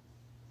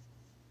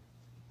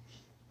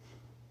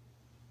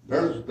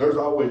 there's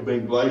always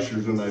been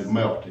glaciers and they've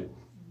melted.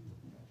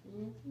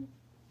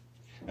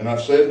 And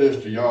I've said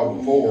this to y'all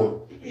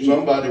before.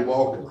 Somebody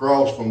walked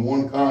across from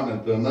one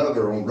continent to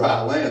another on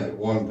dry land at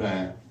one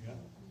time.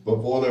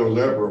 Before there was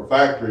ever a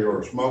factory or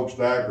a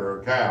smokestack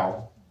or a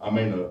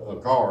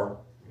car.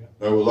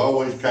 There was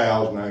always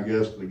cows, and I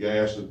guess the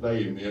gas that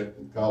they emit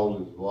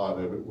causes a lot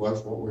of it. Well,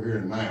 that's what we're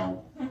hearing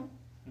now.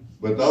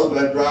 But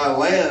that dry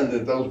land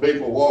that those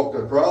people walked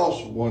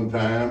across one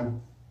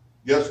time,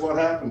 guess what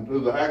happened to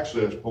the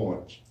access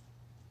points?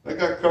 They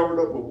got covered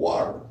up with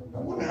water. I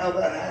wonder how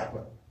that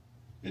happened.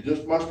 It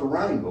just must have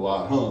rained a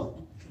lot, huh?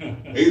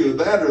 Either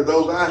that or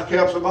those ice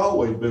caps have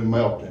always been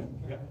melting.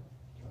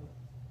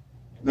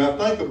 Now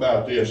think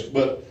about this,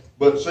 but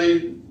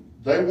see,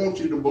 they want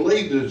you to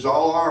believe that it's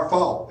all our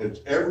fault.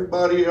 It's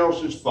everybody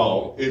else's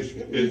fault.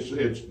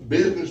 It's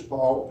business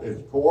fault. It's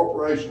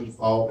corporation's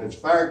fault. It's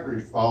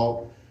factory's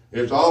fault.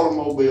 It's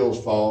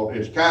automobiles' fault.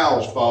 It's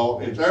cows'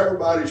 fault. It's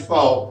everybody's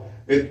fault.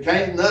 It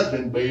can't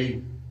nothing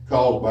be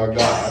caused by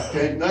God.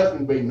 Can't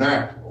nothing be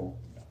natural.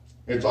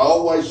 It's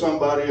always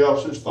somebody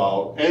else's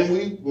fault, and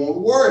we won't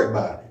worry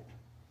about it.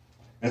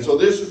 And so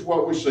this is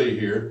what we see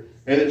here.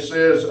 And it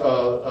says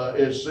that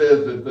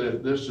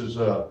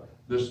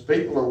this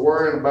people are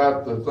worrying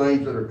about the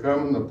things that are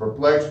coming, the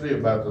perplexity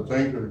about the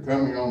things that are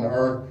coming on the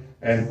earth,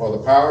 and for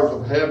the powers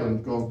of heaven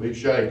is going to be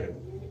shaken,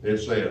 it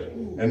says.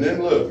 And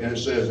then look, and it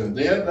says, and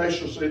then they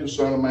shall see the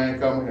Son of Man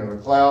coming in a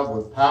cloud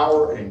with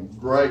power and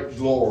great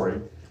glory.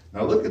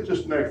 Now look at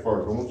this next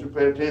verse. I want you to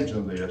pay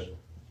attention to this.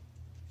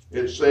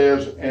 It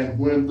says, and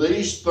when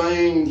these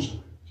things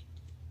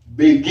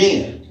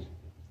begin.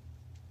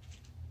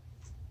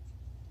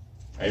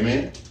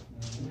 Amen?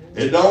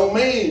 It don't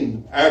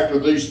mean after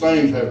these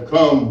things have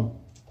come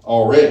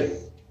already.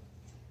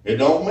 It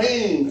don't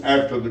mean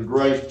after the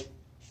great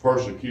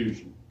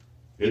persecution.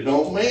 It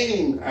don't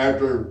mean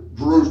after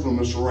Jerusalem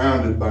is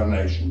surrounded by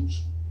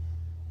nations.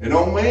 It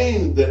don't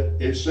mean that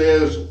it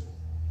says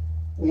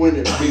when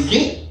it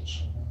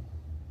begins.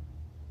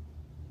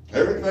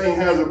 Everything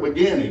has a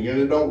beginning, and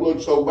it don't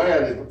look so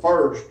bad at the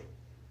first.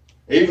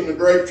 Even the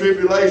great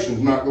tribulation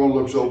is not going to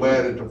look so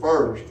bad at the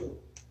first.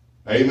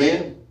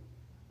 Amen?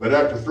 But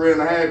after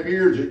 3.5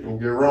 years, it's going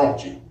to get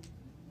raunchy.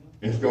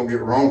 It's going to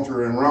get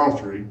raunchier and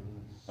raunchier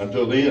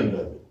until the end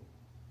of it.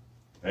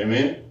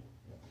 Amen?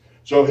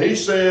 So he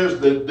says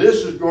that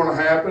this is going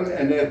to happen,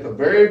 and at the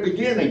very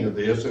beginning of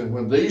this, and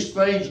when these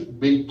things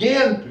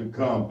begin to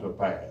come to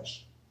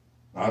pass,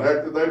 not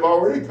after they've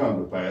already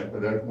come to pass,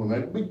 but after when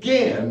they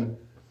begin,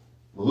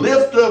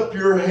 lift up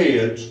your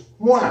heads.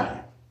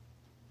 Why?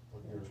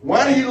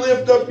 Why do you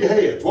lift up your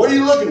heads? What are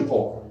you looking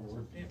for?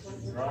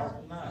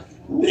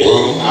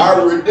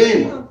 Our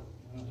Redeemer.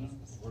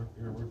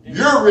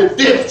 Your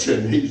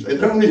redemption. It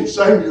don't even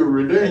say your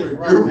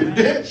Redeemer. Your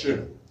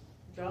redemption.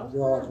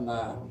 Draws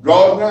nigh.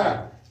 Draws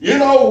nigh. You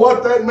know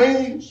what that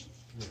means?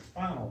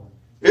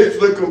 It's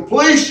the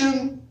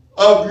completion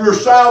of your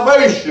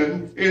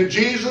salvation in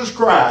Jesus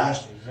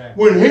Christ.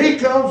 When He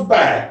comes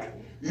back,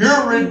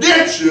 your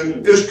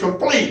redemption is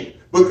complete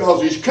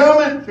because He's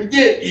coming to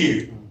get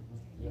you.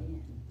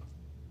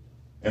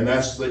 And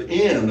that's the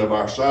end of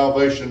our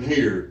salvation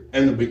here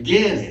and the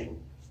beginning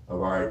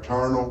of our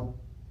eternal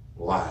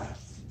life.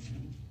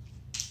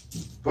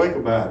 Think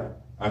about it.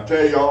 I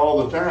tell you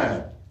all the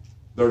time,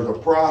 there's a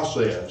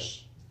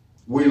process.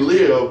 We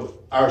live,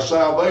 our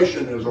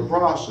salvation is a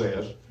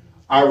process.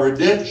 Our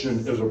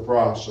redemption is a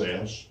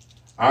process.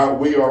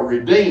 We are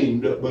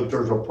redeemed, but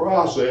there's a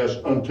process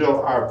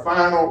until our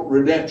final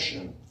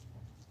redemption.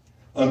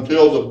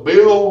 Until the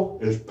bill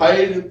is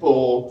paid in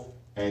full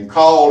and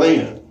called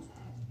in.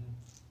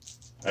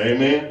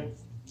 Amen.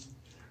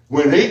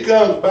 When He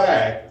comes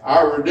back,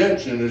 our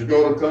redemption is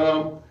going to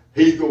come.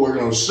 We're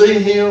going to see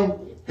Him.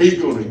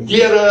 He's going to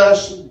get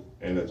us.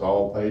 And it's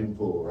all paid in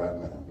full right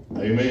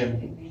now.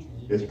 Amen.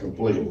 It's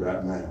complete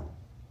right now.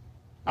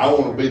 I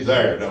want to be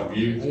there, don't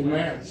you?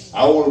 Amen.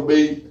 I want to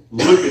be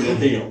looking at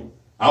Him.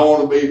 I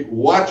want to be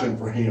watching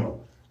for Him.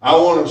 I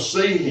want to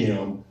see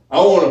Him.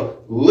 I want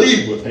to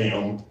leave with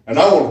Him. And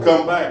I want to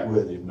come back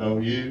with Him,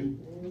 don't you?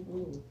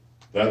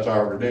 That's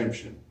our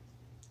redemption.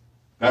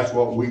 That's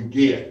what we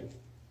get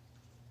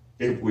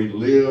if we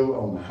live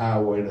on the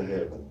highway to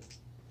heaven,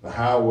 the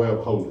highway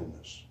of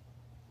holiness,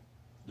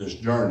 this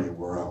journey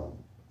we're on.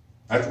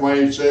 That's why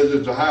He says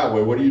it's a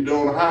highway. What do you do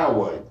on a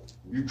highway?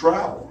 You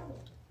travel.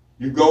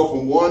 You go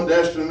from one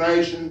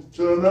destination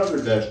to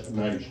another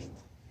destination.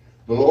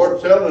 The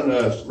Lord's telling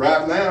us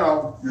right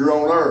now, you're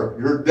on earth.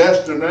 Your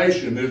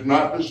destination is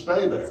not to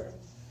stay there.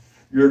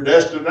 Your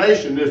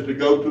destination is to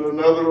go to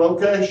another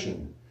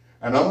location.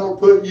 And I'm going to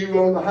put you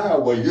on the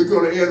highway. You're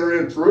going to enter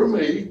in through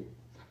me.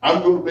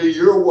 I'm going to be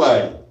your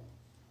way.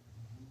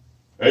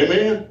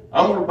 Amen?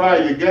 I'm going to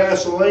buy you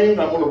gasoline.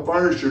 I'm going to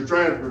furnish your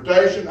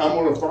transportation. I'm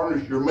going to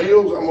furnish your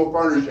meals. I'm going to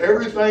furnish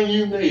everything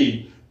you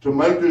need to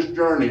make this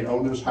journey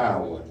on this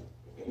highway.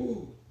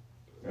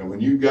 And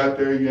when you got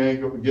there, you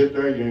ain't going to get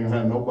there. You ain't going to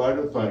have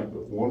nobody to think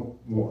but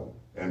one,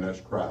 and that's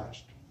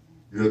Christ.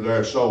 You're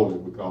there solely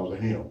because of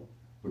Him,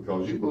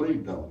 because you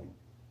believed on Him.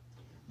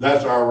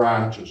 That's our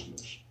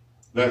righteousness.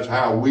 That's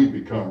how we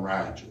become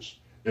righteous.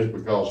 It's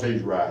because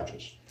He's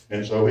righteous.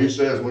 And so He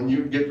says when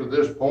you get to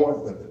this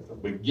point, at the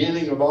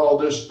beginning of all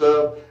this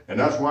stuff, and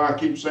that's why I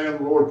keep saying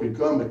the Lord can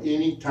come at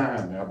any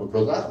time now,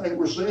 because I think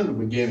we're seeing the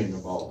beginning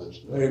of all this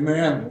stuff.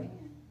 Amen.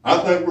 I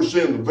think we're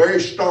seeing the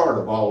very start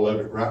of all of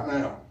it right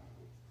now.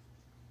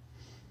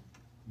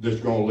 That's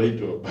going to lead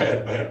to a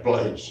bad, bad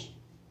place.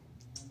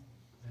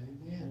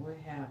 Amen. We're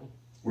howdy.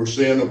 We're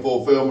seeing the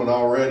fulfillment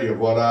already of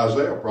what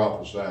Isaiah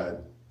prophesied.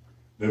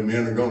 Them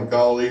men are going to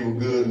call evil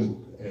good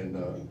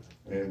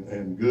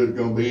and good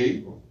going to be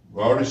evil.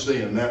 We're already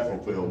seeing that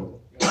fulfillment.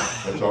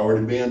 That's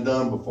already being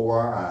done before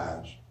our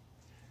eyes.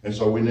 And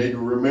so we need to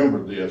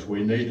remember this.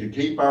 We need to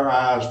keep our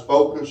eyes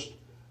focused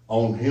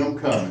on Him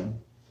coming.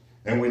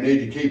 And we need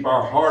to keep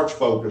our hearts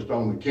focused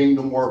on the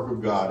kingdom work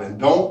of God. And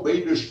don't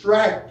be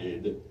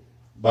distracted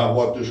by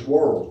what this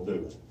world's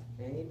doing.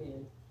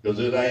 Amen. Because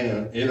it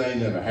ain't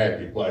in a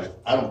happy place.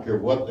 I don't care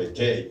what they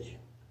tell you.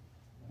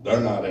 They're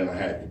not in a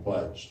happy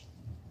place.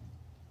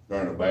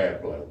 They're in a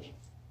bad place.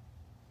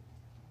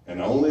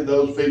 And only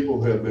those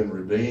people who have been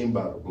redeemed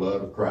by the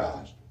blood of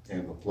Christ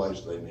in the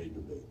place they need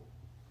to be.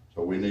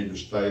 So we need to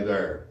stay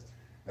there.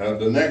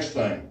 The next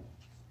thing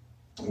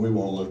we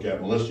want to look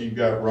at, Melissa, you've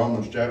got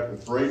Romans chapter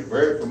 3,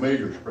 very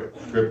familiar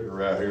scripture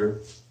right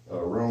here.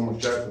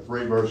 Romans chapter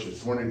 3,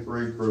 verses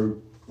 23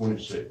 through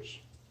 26.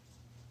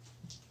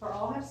 For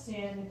all have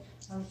sinned,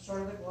 come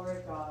short of the glory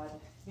of God,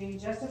 being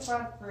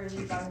justified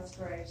freely by His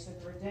grace through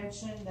the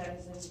redemption that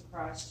is in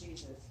Christ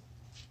Jesus.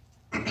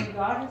 Whom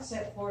God had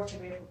set forth to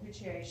be a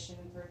propitiation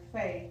through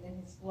faith in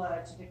His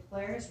blood to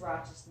declare His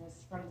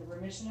righteousness from the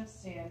remission of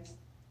sins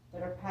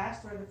that are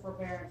passed through the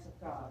forbearance of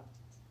God.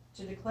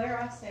 To declare,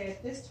 I say,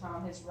 at this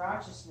time His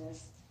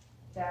righteousness,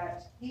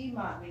 that He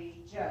might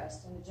be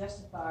just and the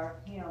justifier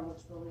of him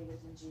which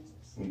believeth in Jesus.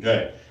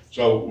 Okay,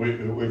 so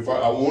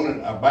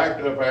I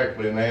backed up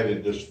actually and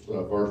added this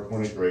verse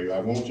 23. I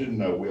want you to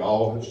know we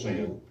all have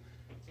sinned.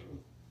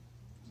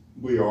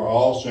 we are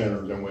all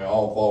sinners and we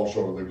all fall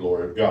short of the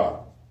glory of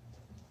God.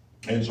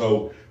 And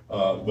so,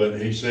 but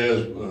he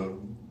says,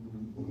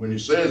 when he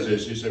says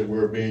this, he said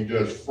we're being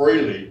judged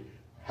freely.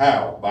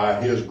 How? By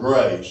his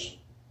grace.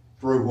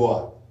 Through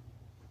what?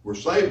 We're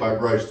saved by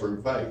grace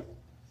through faith.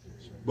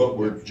 But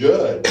we're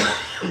judged,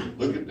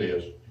 look at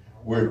this,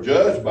 we're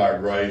judged by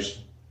grace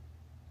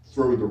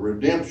through the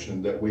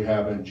redemption that we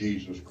have in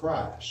Jesus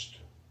Christ.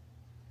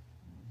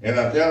 And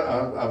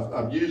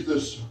I've used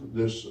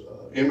this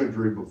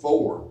imagery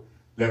before,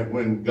 that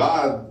when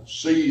God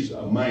sees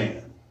a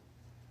man,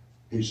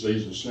 he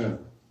sees a sinner.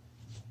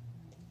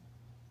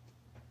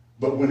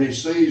 But when he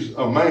sees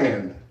a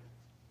man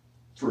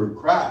through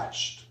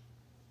Christ,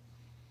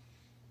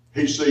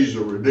 he sees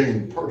a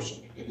redeemed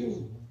person.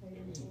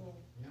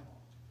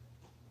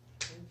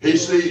 He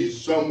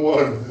sees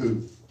someone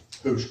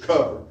who's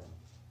covered.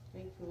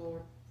 Thank you,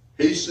 Lord.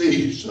 He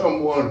sees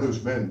someone who's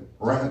been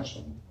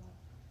ransomed.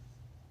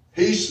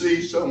 He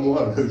sees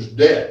someone whose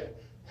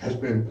debt has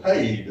been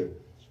paid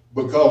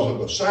because of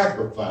the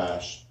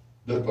sacrifice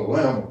that the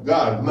Lamb of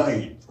God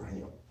made for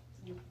him.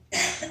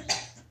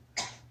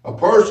 A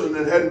person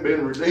that hadn't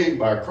been redeemed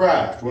by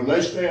Christ, when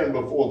they stand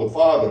before the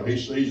Father, he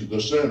sees the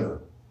sinner,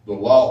 the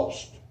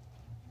lost.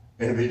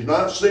 And if he's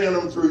not seeing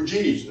them through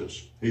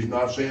Jesus, he's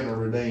not seeing a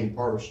redeemed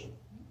person.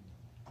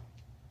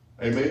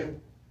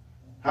 Amen?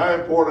 How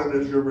important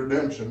is your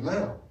redemption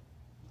now?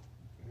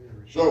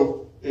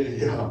 So,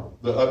 yeah,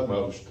 the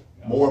utmost.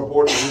 More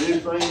important than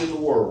anything in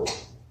the world.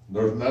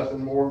 There's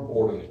nothing more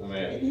important than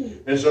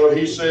that. And so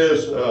he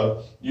says,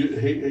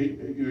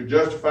 you're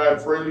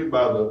justified freely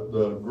by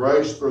the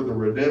grace through the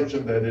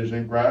redemption that is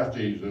in Christ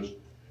Jesus.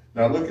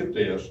 Now look at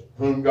this.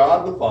 Whom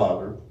God the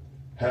Father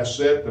has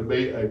set to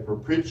be a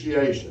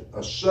propitiation,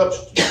 a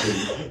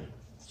substitute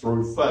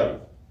through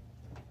faith.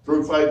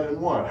 Through faith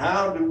in what?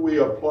 How do we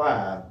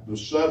apply the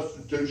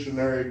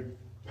substitutionary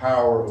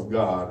power of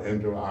God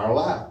into our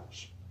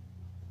lives?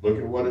 Look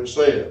at what it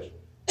says.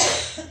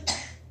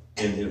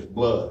 In his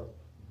blood.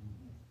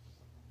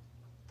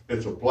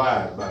 It's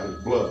applied by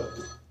his blood.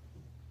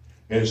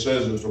 And it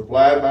says it's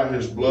applied by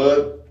his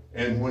blood,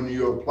 and when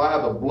you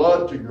apply the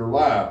blood to your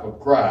life of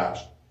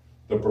Christ,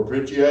 the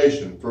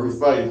propitiation through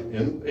faith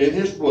in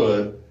his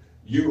blood,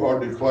 you are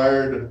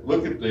declared,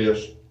 look at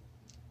this,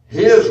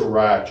 his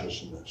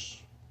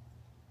righteousness.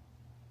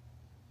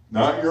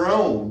 Not your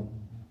own.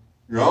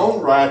 Your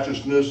own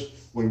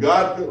righteousness, when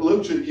God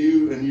looks at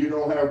you and you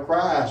don't have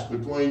Christ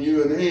between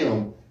you and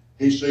him,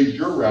 he sees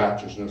your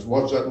righteousness.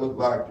 What's that look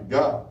like to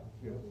God?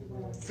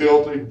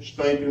 Filthy,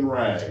 stinking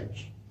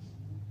rags.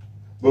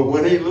 But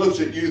when he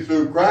looks at you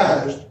through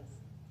Christ,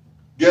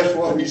 guess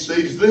what he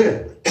sees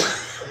then?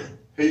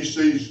 He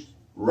sees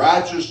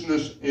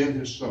righteousness in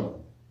his Son.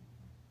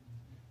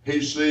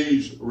 He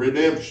sees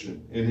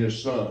redemption in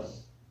his Son.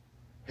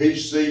 He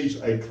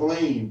sees a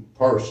clean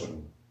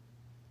person,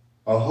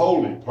 a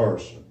holy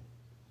person,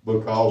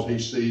 because he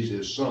sees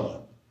his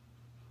Son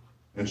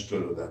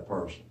instead of that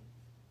person.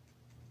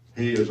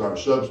 He is our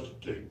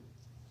substitute.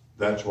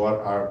 That's what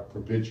our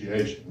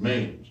propitiation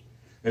means.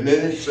 And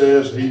then it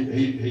says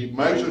he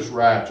makes us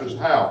righteous.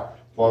 How?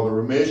 For the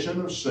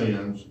remission of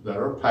sins that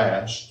are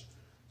past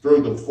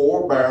through the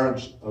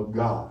forbearance of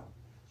God.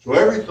 So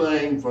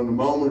everything from the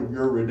moment of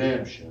your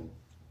redemption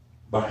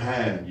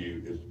behind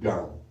you is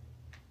gone.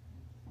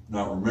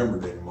 Not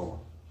remembered anymore.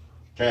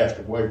 Cast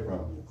away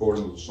from you,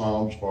 according to the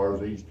Psalms, as far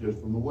as east is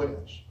from the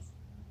west.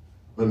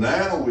 But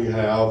now we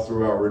have,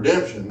 through our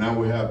redemption, now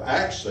we have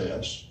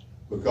access.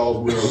 Because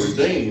we are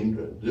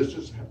redeemed, this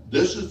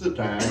is the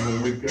time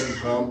when we can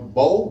come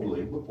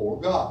boldly before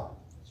God.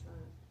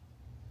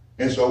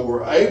 And so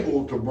we're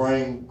able to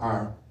bring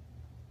our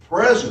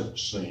present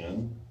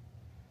sin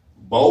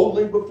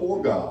boldly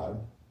before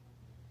God,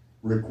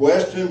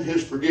 requesting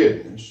his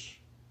forgiveness,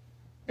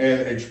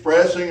 and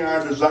expressing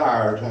our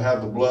desire to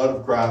have the blood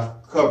of Christ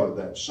cover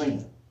that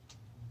sin.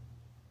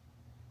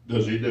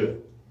 Does he do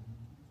it?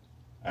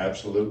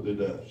 Absolutely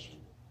does.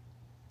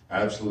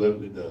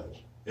 Absolutely does.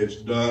 It's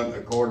done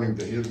according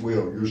to his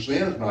will. Your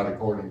sin is not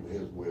according to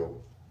his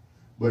will,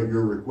 but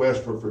your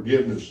request for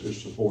forgiveness is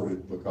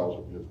supported because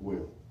of his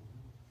will.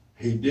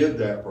 He did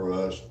that for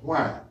us.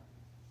 Why?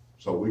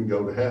 So we can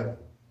go to heaven.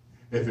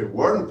 If it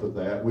weren't for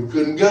that, we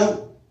couldn't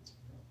go.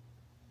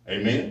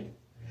 Amen?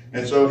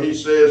 And so he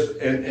says,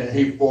 and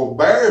he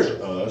forbears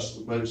us,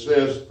 but it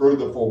says through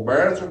the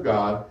forbearance of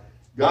God,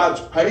 God's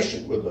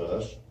patient with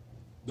us.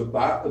 The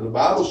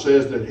Bible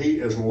says that he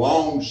is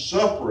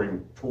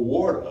long-suffering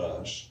toward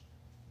us.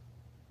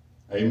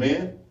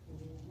 Amen?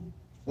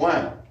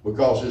 Why?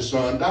 Because his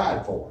Son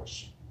died for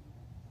us.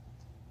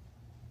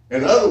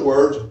 In other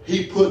words,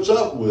 he puts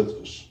up with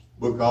us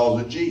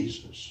because of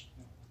Jesus.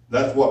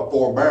 That's what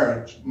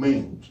forbearance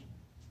means.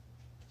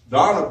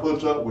 Donna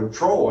puts up with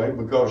Troy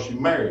because she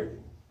married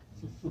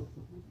him.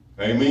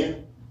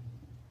 Amen?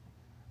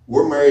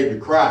 We're married to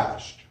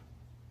Christ.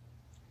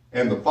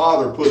 And the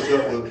Father puts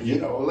up with,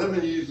 let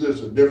me use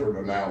this a different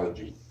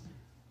analogy.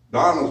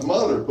 Donna's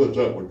mother puts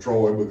up with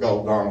Troy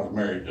because Donna's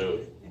married to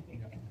him.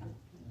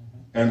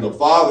 And the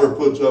Father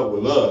puts up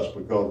with us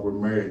because we're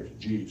married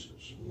to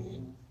Jesus.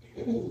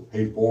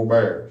 He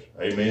forbears.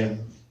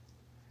 Amen.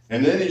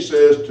 And then he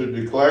says, to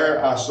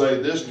declare, I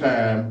say this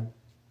time,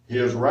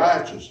 his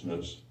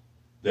righteousness,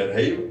 that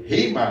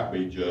he might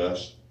be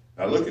just.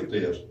 Now look at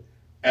this.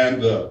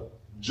 And the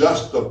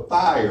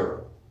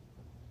justifier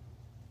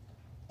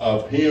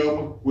of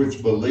him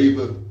which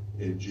believeth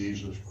in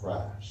Jesus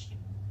Christ.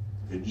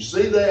 Did you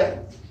see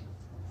that?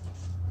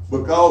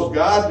 Because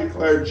God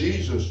declared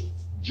Jesus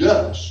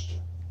just,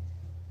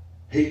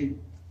 he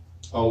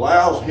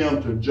allows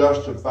him to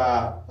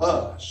justify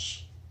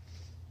us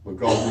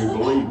because we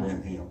believe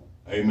in him.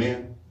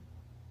 Amen?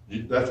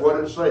 That's what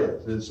it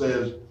says. It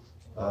says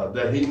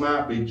that he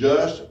might be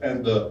just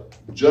and the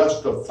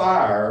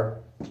justifier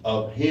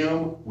of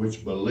him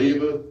which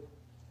believeth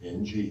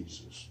in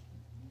Jesus.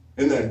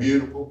 Isn't that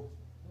beautiful?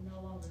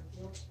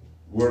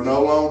 We're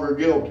no longer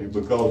guilty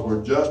because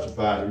we're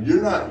justified.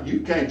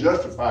 You can't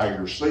justify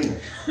your sin.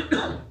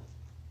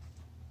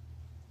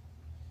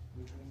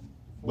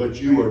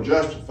 But you are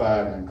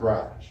justified in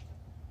Christ.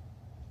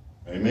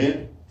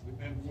 Amen? We've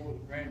been before the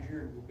grand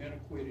jury, we've been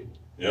acquitted.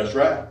 That's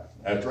right.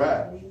 That's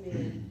right.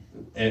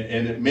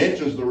 And it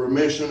mentions the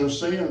remission of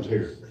sins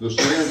here. The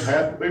sins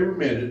have to be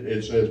remitted.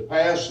 It says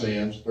past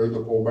sins through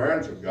the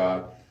forbearance of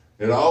God.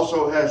 It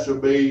also has to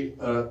be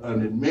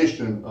an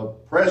admission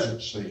of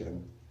present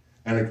sin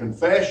and a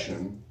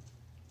confession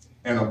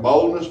and a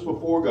boldness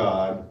before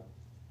God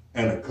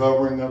and a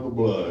covering of the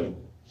blood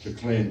to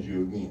cleanse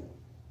you again.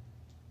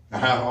 Now,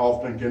 how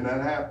often can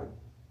that happen?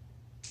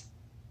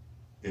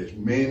 As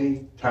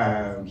many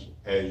times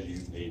as you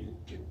need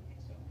it to.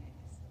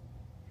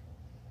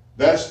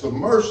 That's the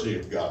mercy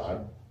of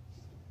God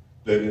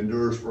that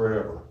endures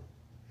forever.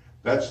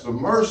 That's the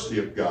mercy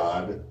of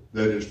God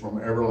that is from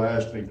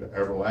everlasting to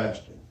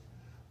everlasting.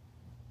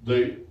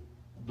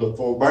 The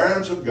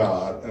forbearance of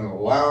God and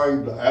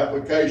allowing the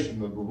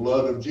application of the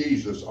blood of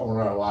Jesus on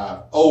our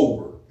life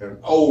over and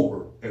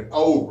over and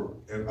over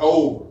and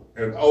over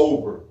and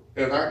over.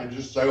 And I can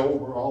just say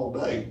over all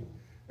day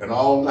and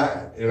all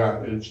night, and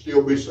I'd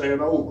still be saying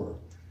over.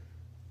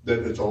 That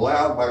it's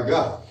allowed by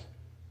God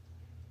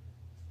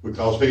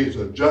because he's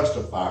a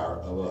justifier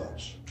of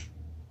us.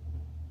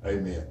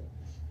 Amen.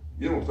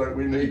 You don't think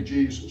we need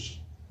Jesus?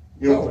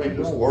 You don't think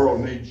this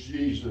world needs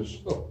Jesus?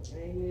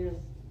 Amen.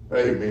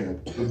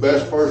 Amen. The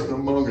best person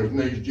among us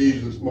needs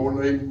Jesus more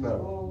than they even know.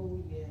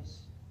 Oh, yes.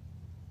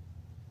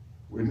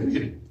 We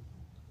need him.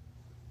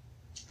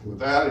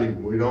 Without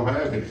him, we don't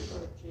have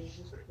anything.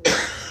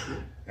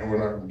 And we're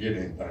not going to get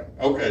anything.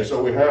 Okay,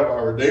 so we have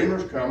our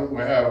Redeemer's coming.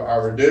 We have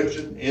our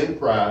redemption in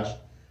Christ,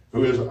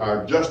 who is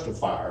our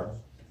justifier,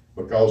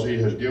 because he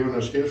has given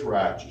us his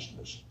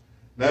righteousness.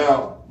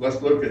 Now,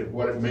 let's look at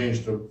what it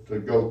means to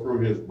go through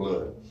his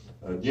blood.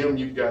 Jim,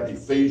 you've got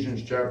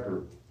Ephesians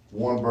chapter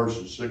 1,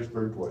 verses 6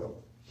 through 12.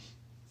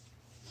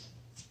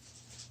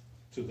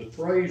 To the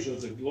praise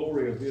of the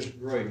glory of his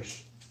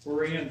grace,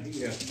 wherein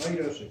he hath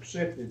made us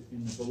accepted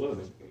in the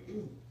beloved,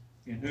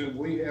 in whom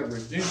we have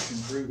redemption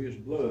through his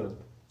blood,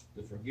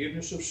 the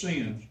forgiveness of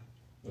sins,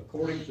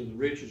 according to the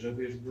riches of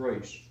his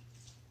grace,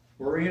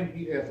 wherein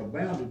he hath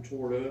abounded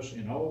toward us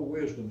in all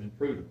wisdom and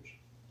prudence,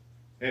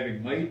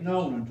 having made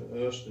known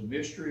unto us the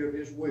mystery of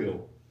his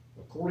will,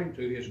 according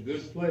to his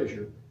good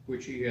pleasure,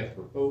 which he hath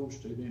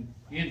proposed to him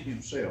in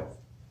himself,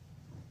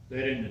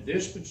 that in the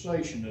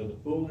dispensation of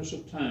the fullness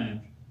of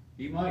times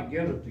he might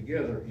gather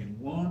together in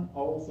one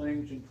all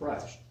things in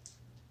Christ,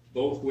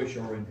 both which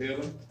are in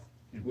heaven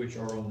and which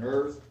are on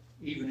earth,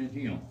 even in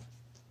him,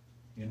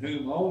 in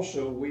whom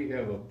also we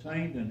have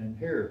obtained an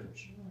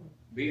inheritance,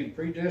 being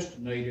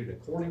predestinated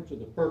according to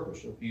the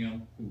purpose of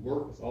him who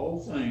worketh all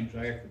things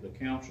after the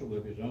counsel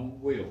of his own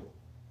will,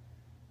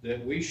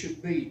 that we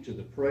should be to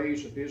the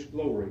praise of his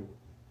glory,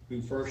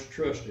 who first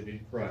trusted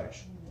in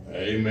Christ.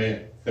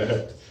 Amen.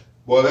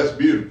 Boy, that's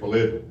beautiful,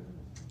 isn't it?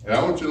 And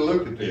I want you to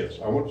look at this.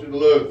 I want you to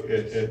look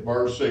at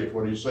verse 6,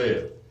 what he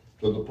said.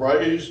 To the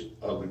praise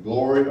of the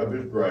glory of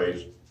his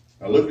grace.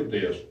 Now look at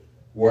this.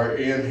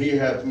 Wherein he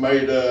hath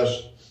made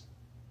us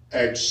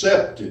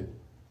accepted.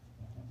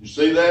 You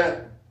see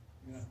that?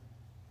 Yeah.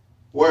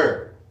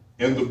 Where?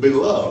 In the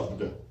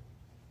beloved.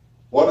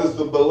 What is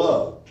the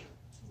beloved?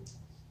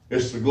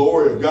 It's the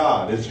glory of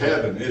God. It's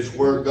heaven. It's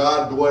where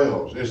God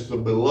dwells. It's the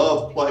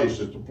beloved place.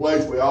 It's the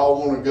place we all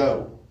want to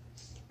go.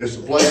 It's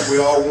the place we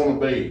all want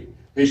to be.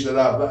 He said,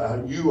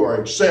 you are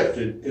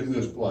accepted in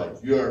this place.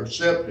 You are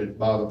accepted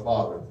by the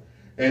Father.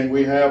 And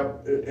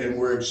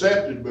we're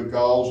accepted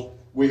because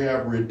we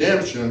have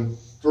redemption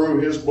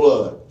through his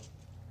blood.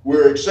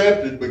 We're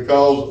accepted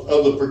because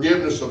of the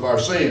forgiveness of our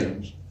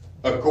sins,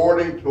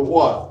 according to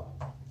what?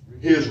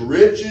 His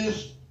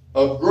riches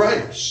of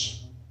grace.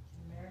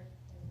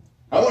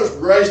 How much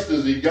grace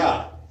does he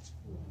got?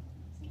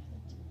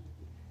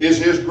 Is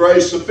his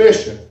grace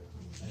sufficient?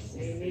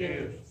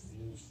 Amen.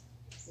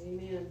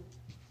 Amen.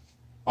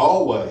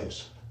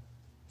 Always.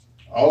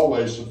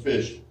 Always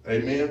sufficient.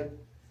 Amen.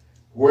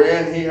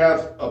 Wherein he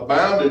hath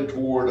abounded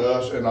toward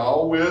us in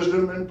all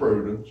wisdom and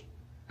prudence,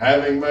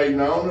 having made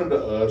known unto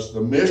us the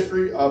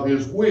mystery of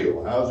his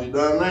will. How's he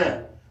done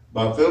that?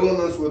 By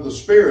filling us with the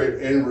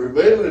Spirit and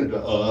revealing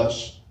to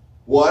us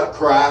what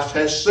Christ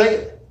has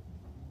said.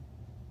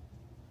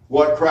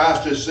 What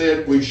Christ has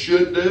said we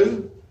should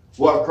do,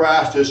 what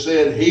Christ has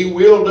said he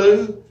will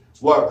do,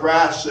 what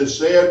Christ has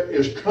said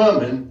is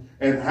coming,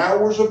 and how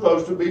we're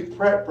supposed to be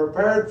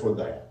prepared for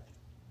that.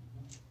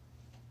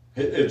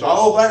 It's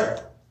all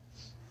there.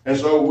 And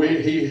so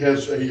he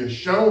has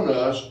shown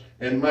us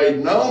and made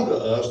known to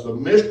us the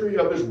mystery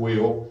of his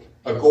will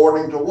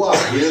according to what?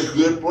 His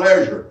good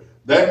pleasure.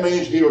 That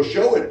means he'll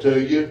show it to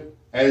you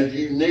as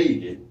you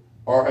need it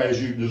or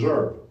as you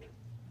deserve it.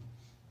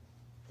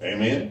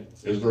 Amen?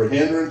 Is there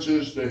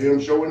hindrances to him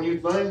showing you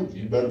things?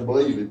 You better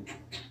believe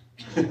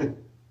it.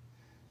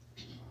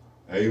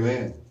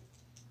 Amen.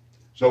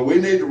 So we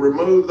need to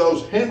remove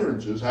those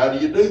hindrances. How do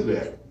you do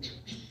that?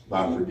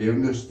 By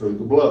forgiveness through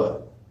the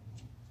blood.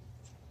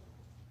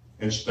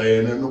 And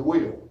staying in the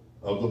will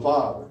of the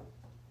Father.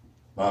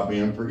 By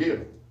being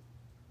forgiven.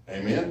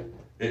 Amen.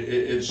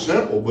 It's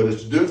simple, but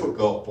it's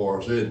difficult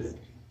for us, isn't it?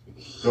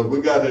 Because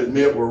we got to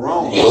admit we're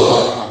wrong,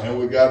 and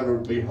we got to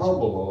be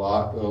humble a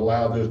lot to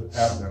allow this to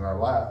happen in our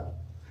lives.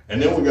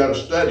 And then we got to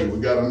study. We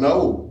got to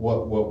know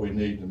what we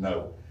need to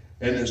know.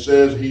 And it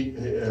says he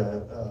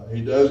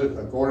does it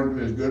according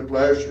to his good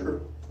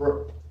pleasure,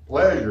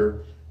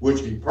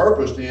 which he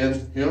purposed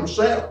in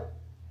himself.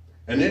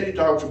 And then he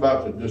talks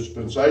about the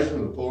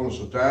dispensation of the fullness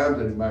of time,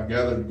 that he might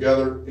gather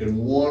together in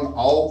one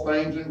all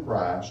things in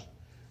Christ.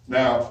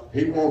 Now,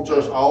 he wants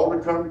us all to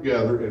come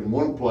together in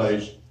one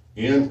place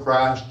in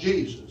Christ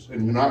Jesus.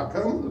 And you're not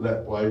coming to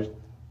that place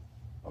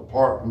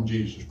apart from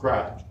Jesus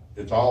Christ.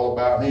 It's all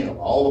about him.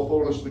 All the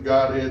fullness of the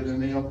Godhead is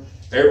in him.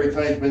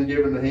 Everything's been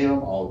given to him.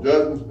 All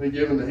judgment's been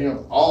given to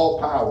him. All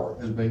power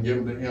has been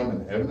given to him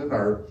in heaven and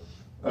earth,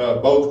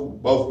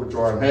 both which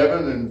are in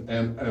heaven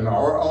and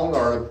are on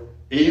earth,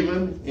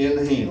 even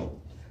in him.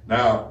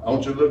 Now, I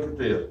want you to look at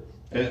this.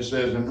 And it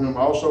says, in whom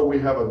also we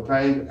have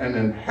obtained an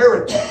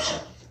inheritance.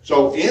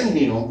 So in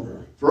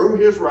him, through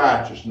his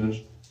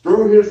righteousness,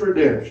 through his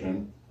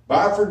redemption,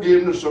 by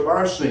forgiveness of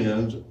our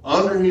sins,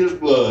 under his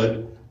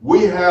blood,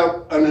 we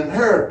have an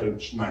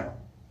inheritance now.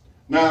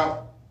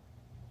 Now,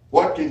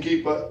 what can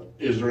keep us?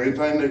 Is there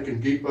anything that can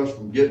keep us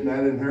from getting that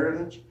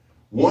inheritance?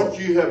 Once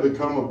you have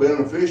become a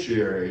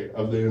beneficiary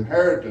of the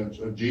inheritance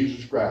of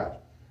Jesus Christ.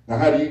 Now,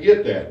 how do you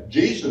get that?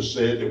 Jesus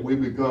said that we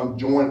become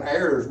joint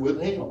heirs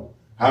with him.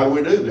 How do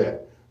we do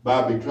that?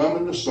 By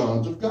becoming the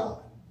sons of God.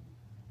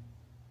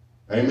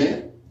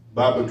 Amen?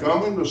 By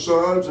becoming the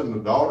sons and the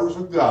daughters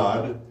of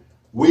God,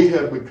 we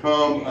have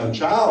become a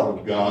child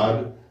of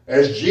God,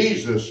 as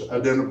Jesus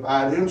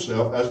identified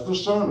himself as the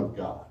Son of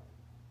God.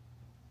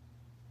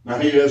 Now,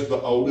 he is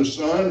the oldest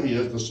son. He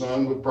is the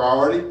son with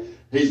priority.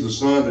 He's the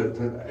son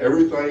that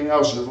everything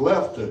else is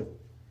left to.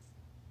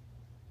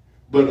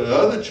 But the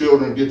other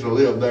children get to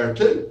live there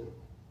too,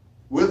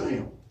 with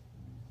him.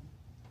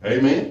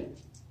 Amen?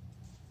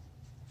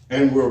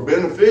 And we're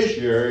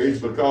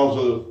beneficiaries because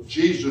of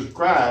Jesus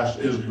Christ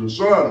is the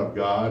Son of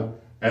God,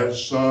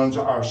 as sons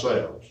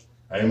ourselves.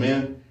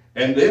 Amen?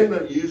 And then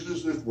it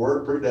uses this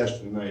word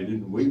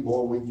predestinated. And you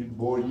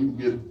can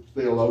get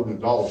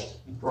theologians all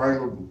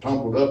strangled and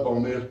tumbled up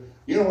on this.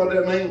 You know what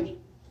that means?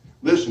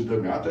 Listen to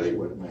me, I'll tell you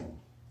what it means.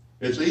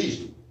 It's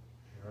easy.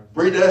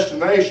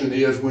 Predestination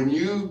is when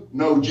you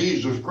know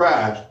Jesus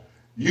Christ,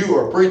 you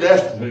are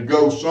predestined to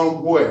go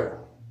somewhere.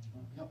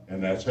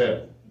 And that's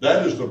heaven.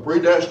 That is the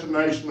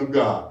predestination of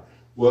God.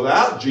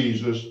 Without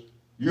Jesus,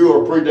 you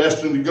are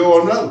predestined to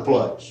go another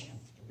place.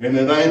 And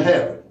it ain't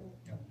heaven.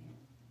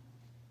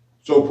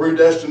 So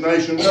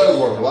predestination does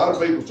work. A lot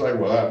of people say,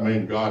 well, that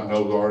means God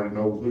already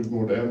knows who's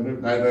going to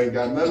heaven. That ain't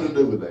got nothing to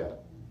do with that.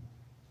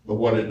 But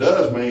what it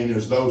does mean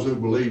is those who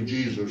believe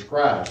Jesus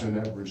Christ and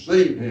have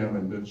received him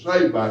and been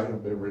saved by him,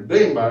 been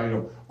redeemed by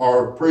him,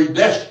 are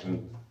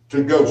predestined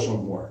to go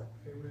somewhere.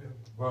 Amen.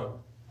 But,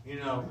 you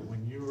know,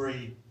 when you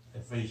read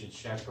Ephesians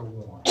chapter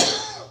 1,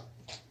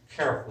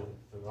 carefully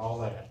through all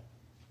that,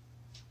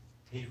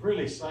 he's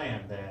really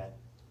saying that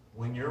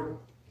when you're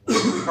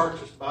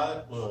purchased by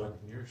that blood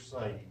and you're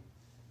saved,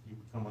 you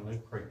become a new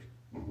creature.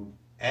 Mm-hmm.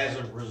 As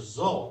a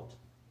result,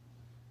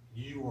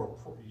 you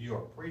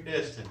are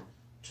predestined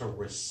to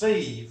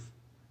receive,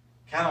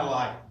 kind of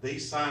like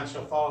these signs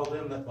shall follow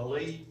them that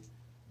believe,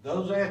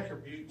 those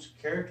attributes,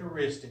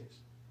 characteristics,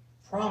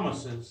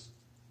 promises,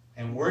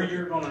 and where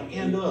you're going to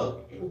end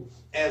up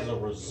as a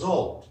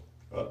result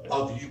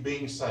of you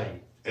being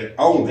saved.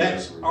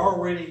 That's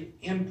already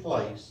in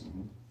place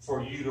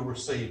for you to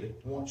receive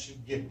it once you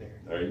get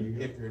there. There you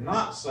go. If you're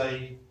not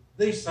saved,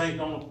 these things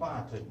don't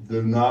apply to you.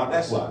 Do not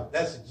apply.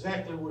 That's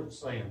exactly what it's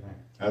saying there.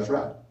 That's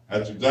right.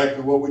 That's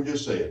exactly what we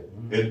just said.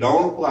 Mm-hmm. It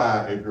don't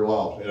apply if you're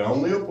lost. It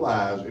only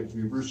applies if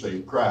you've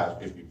received Christ.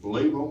 If you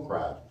believe on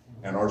Christ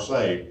and are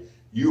saved,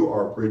 you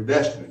are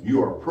predestined.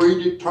 You are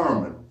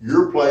predetermined.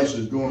 Your place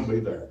is going to be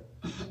there.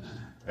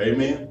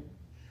 Amen?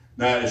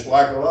 Now, it's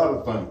like a lot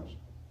of things.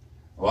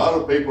 A lot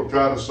of people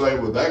try to say,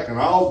 well, that can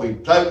all be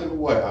taken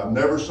away. I've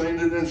never seen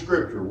it in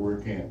Scripture where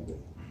it can be.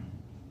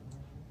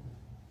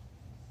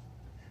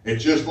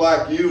 It's just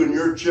like you and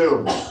your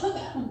children.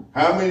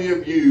 How many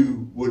of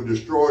you would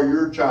destroy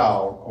your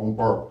child on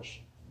purpose?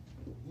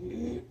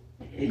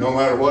 No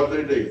matter what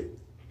they did.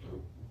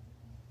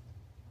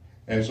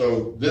 And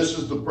so this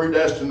is the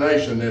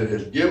predestination that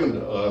has given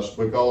to us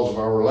because of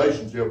our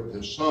relationship with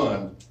his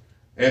son.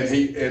 And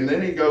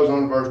then he goes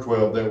on to verse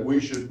 12, that we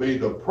should be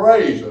the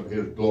praise of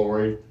his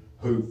glory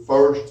who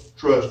first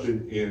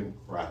trusted in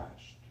Christ.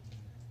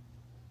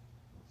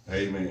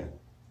 Amen.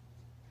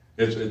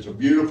 It's a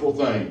beautiful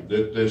thing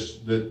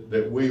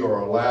that we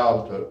are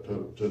allowed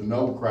to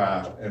know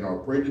Christ and are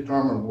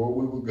predetermined where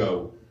we will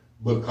go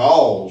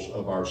because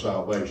of our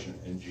salvation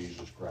in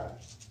Jesus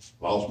Christ.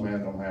 Lost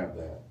men don't have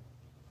that.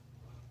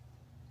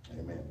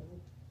 Amen.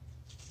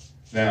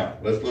 Now,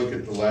 let's look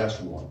at the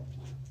last one.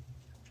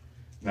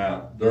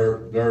 Now,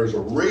 there's a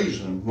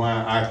reason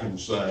why I can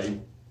say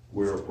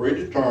we're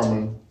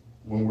predetermined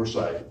when we're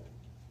saved.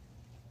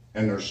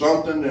 And there's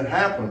something that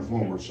happens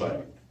when we're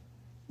saved.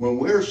 When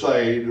we're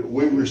saved,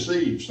 we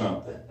receive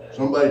something.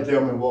 Somebody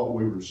tell me what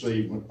we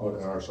receive in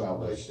our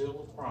salvation.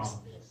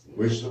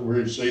 We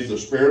receive the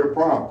Spirit of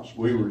promise.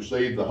 We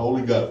receive the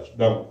Holy Ghost,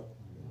 don't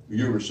we?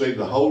 You receive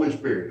the Holy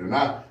Spirit. And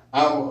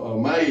I'm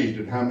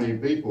amazed at how many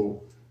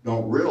people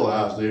don't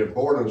realize the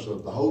importance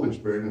of the Holy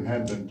Spirit and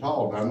haven't been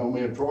taught. I know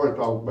me and Troy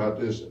talked about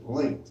this at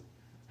length.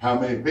 How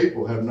many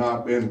people have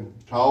not been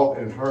taught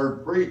and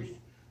heard preached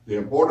the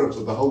importance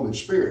of the Holy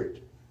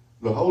Spirit.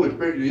 The Holy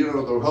Spirit, you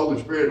know, the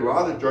Holy Spirit, a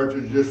lot of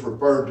churches just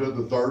refer to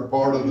the third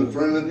part of the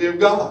Trinity of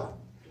God.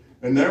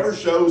 And never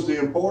shows the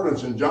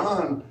importance. And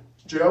John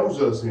shows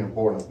us the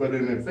importance. But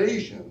in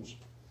Ephesians,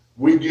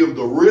 we give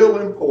the real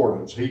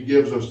importance. He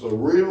gives us the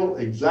real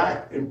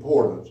exact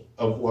importance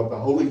of what the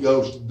Holy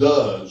Ghost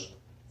does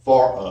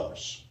for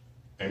us.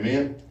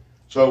 Amen?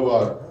 So,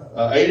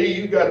 AD,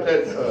 you got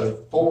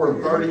that 4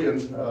 and 30 in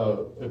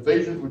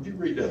Ephesians. Would you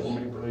read that for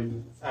me, please?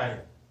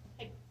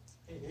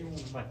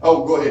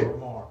 Oh, go ahead.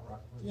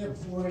 Yeah,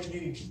 before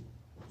he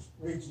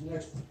reads the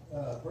next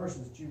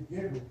verses that you've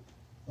given,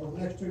 those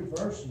next two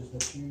verses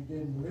that you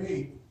didn't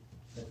read,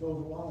 that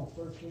goes along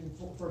with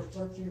verse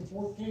 13 and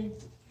 14,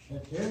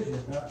 that tells you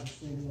about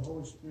receiving the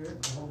Holy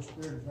Spirit. The Holy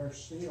Spirit is our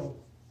seal.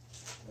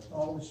 That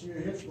all this year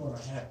is going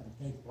to happen,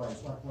 take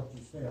place, like what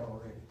you said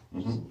already.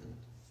 Mm-hmm.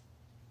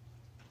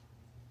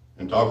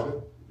 And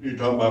you're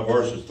talking about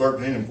verses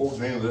 13 and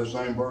 14 of that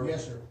same verse?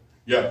 Yes, sir.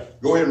 Yeah,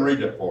 go ahead and read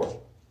that for us.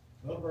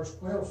 Well, verse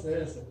 12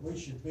 says that we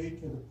should be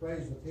to the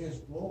praise of his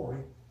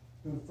glory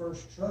who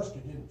first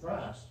trusted in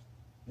Christ.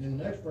 And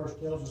the next verse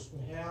tells us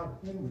how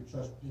and when we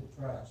trusted in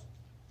Christ,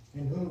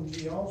 in whom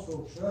ye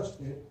also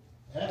trusted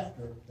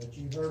after that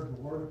ye heard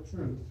the word of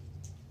truth,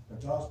 the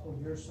gospel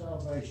of your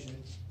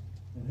salvation,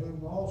 in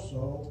whom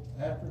also,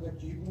 after that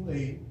ye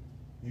believed,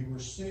 ye were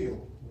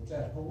sealed with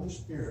that Holy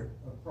Spirit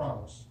of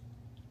promise,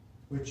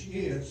 which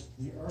is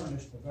the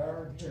earnest of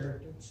our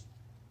inheritance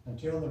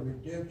until the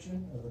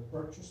redemption of the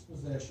purchased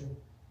possession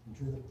and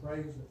to the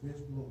praise of his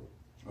glory.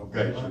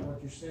 Okay. Like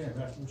what you're saying,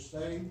 after we're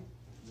saved,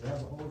 we have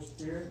the Holy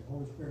Spirit. The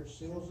Holy Spirit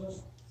seals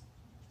us,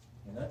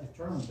 and that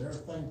determines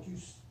everything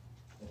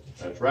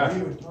That's right.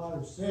 You and Todd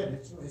have said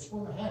it's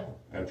going to happen.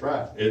 That's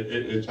right.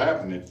 It's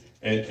happening,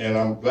 and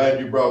I'm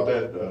glad you brought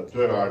that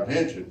to our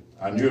attention.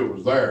 I knew it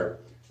was there.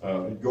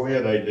 Go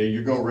ahead, AD.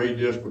 You're going to read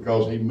this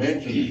because he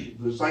mentions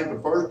this ain't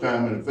the first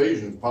time in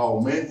Ephesians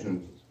Paul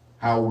mentions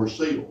how we're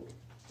sealed.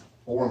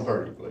 4 and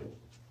 30, please.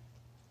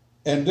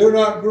 And do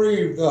not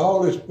grieve the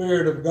Holy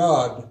Spirit of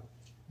God,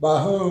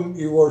 by whom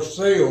you were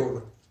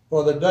sealed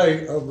for the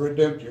day of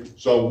redemption.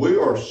 So we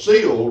are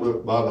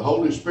sealed by the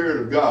Holy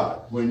Spirit of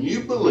God. When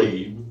you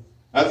believe,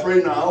 that's the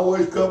reason I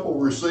always couple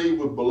receive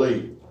with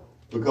believe.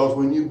 Because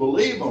when you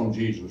believe on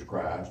Jesus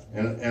Christ,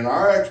 and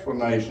our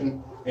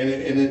explanation, and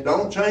it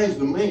don't change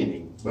the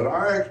meaning, but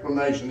our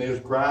explanation is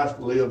Christ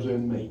lives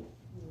in me.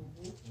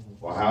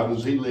 Well, how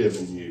does he live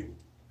in you?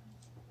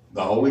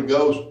 The Holy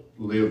Ghost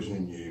lives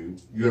in you.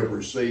 You have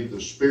received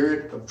the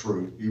Spirit of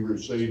truth. You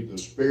received the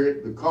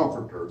Spirit, the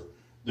Comforter,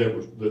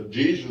 that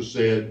Jesus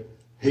said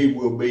he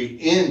will be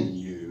in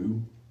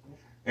you.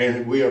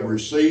 And we have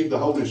received the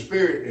Holy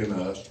Spirit in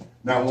us.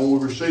 Now, when we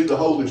receive the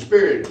Holy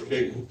Spirit,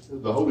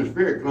 the Holy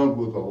Spirit comes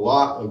with a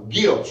lot of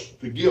gifts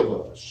to give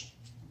us.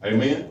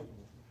 Amen?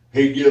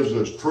 He gives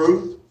us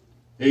truth.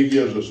 He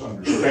gives us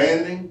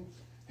understanding.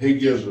 He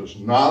gives us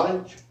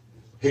knowledge.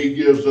 He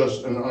gives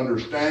us an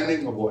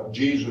understanding of what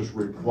Jesus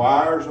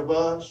requires of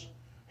us.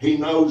 He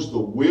knows the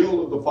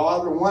will of the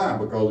Father. Why?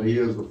 Because he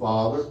is the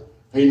Father.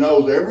 He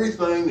knows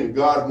everything that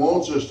God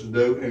wants us to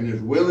do and is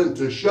willing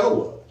to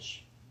show us.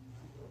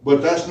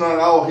 But that's not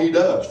all he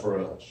does for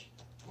us.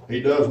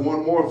 He does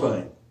one more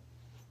thing.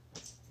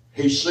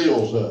 He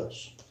seals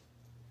us.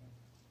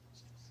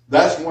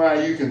 That's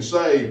why you can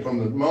say from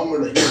the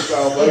moment of your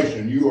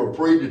salvation, you are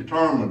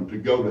predetermined to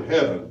go to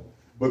heaven.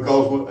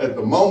 Because at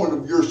the moment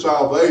of your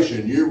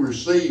salvation, you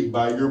receive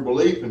by your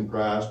belief in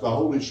Christ the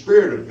Holy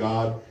Spirit of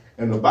God.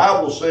 And the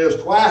Bible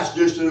says twice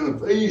just in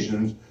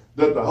Ephesians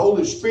that the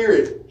Holy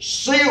Spirit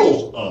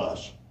seals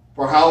us.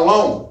 For how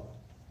long?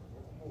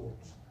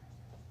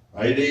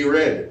 AD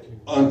read it.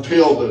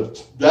 until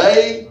the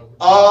day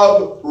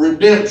of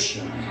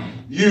redemption.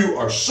 You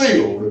are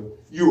sealed,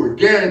 you are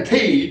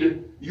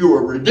guaranteed, you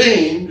are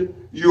redeemed,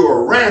 you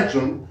are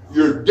ransomed,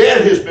 your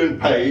debt has been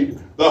paid.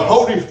 The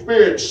Holy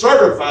Spirit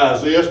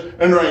certifies this,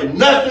 and there ain't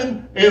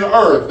nothing in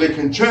earth that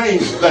can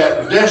change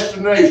that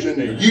destination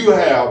that you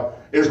have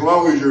as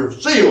long as you're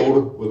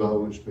sealed with the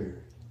Holy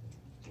Spirit.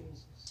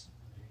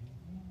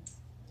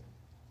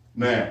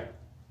 Now,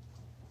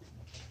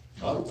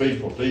 other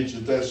people teach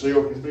that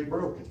seal can be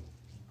broken.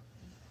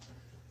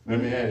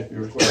 Let me ask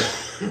you a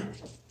question.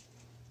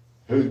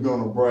 Who's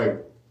going to break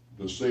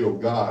the seal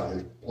God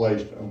has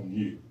placed on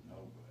you?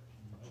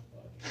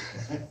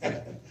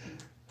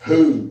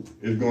 Who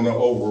is going to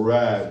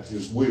override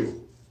his will?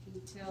 He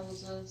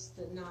tells us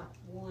that not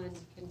one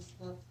can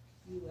pluck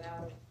you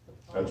out of the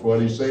palm. That's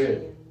what he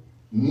said.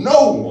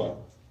 No one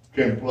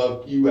can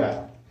pluck you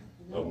out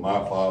of my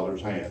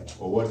Father's hand.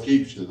 Well, what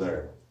keeps you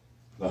there?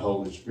 The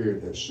Holy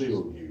Spirit has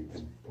sealed you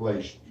and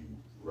placed you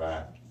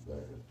right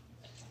there.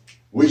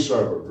 We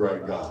serve a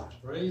great God.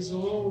 Praise the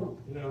Lord.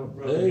 You know,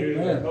 Brother Gary,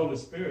 the Holy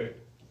Spirit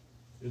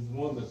is the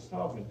one that's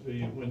talking to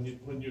you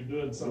when you're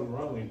doing something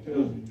wrong. He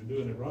tells you you're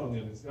doing it wrong,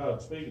 and it's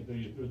God speaking to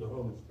you through the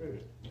Holy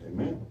Spirit.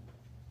 Amen.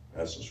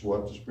 That's just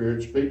what the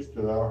Spirit speaks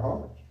to our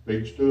hearts,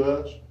 speaks to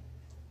us,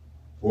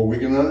 where we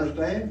can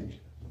understand it.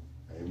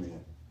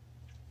 Amen.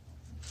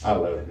 I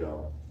love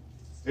y'all.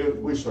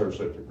 We serve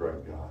such a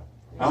great God.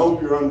 I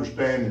hope your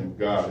understanding of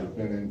God has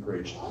been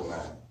increased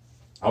tonight.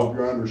 I hope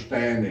your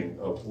understanding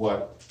of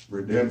what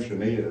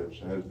redemption is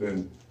has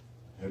been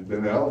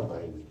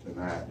elevated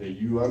tonight. That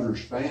you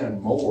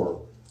understand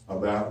more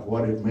about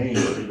what it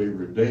means to be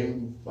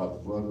redeemed by the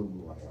blood of the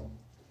Lamb.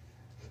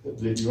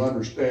 That you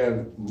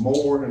understand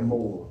more and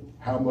more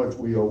how much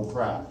we owe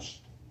Christ.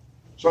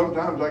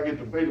 Sometimes I get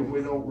the feeling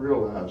we don't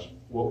realize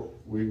what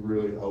we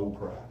really owe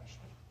Christ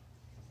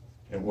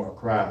and what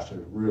Christ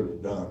has really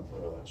done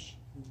for us.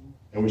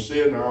 And we see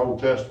it in our Old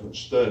Testament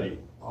study,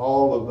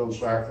 all of those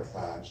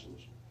sacrifices,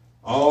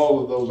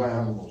 all of those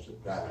animals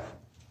that died,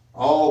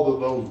 all of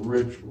those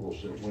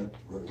rituals that went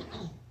through.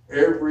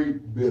 Every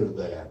bit of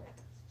that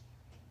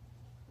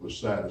was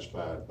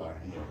satisfied by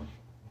him.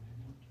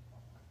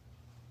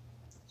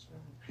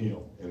 Him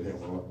and him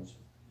alone.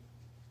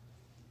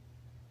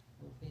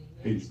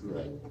 He's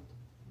great.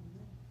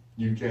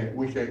 We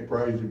can't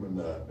praise him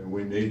enough, and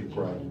we need to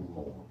praise him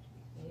more.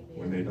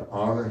 We need to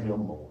honor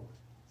him more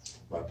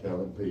by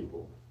telling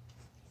people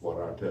what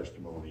our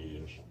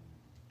testimony is,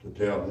 to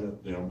tell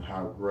them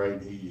how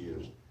great he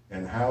is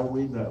and how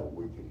we know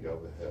we can go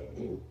to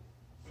heaven.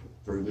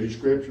 Through these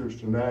scriptures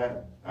tonight,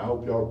 I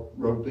hope y'all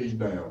wrote these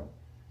down.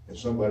 And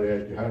somebody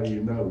asked you, how do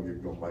you know you're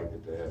going to make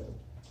it to heaven?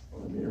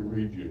 Well, let me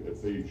read you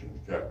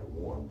Ephesians chapter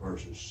 1,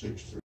 verses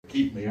 6 through.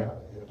 Keep me out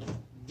of heaven.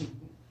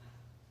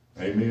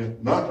 Amen.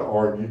 Not to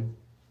argue,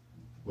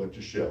 but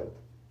to show.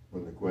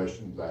 When the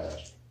question's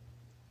asked,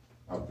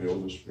 I feel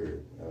the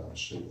Spirit and I'm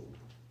sealed.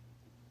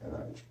 And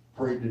I'm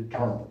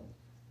predetermined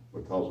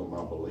because of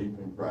my belief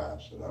in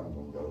Christ that I'm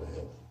going to go to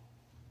heaven.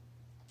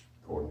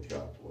 According to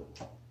God's word.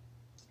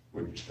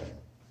 Would you stand?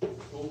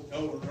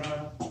 Over and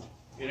around.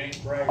 It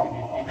ain't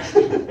bragging if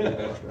you do.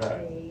 That's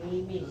right.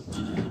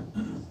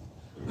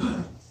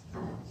 Amen.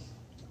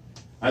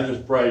 I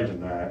just pray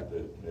tonight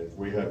that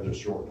we have this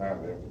short time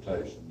of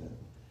invitation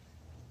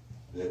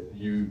that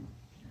you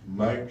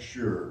make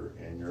sure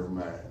in your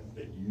mind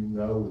that you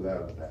know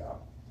without a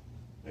doubt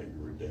that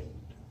you're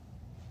redeemed.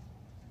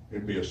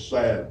 It'd be a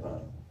sad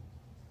thing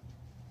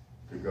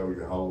to go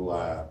your whole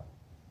life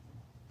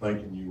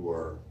thinking you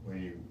were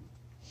when you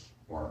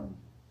weren't.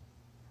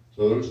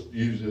 So let's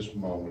use this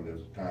moment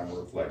as a time of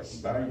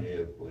reflection. Bow your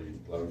head, please,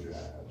 close your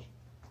eyes,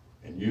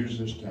 and use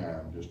this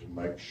time just to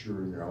make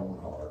sure in your own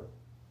heart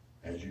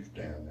as you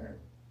stand there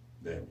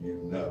that you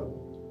know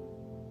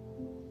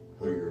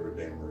who your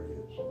Redeemer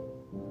is.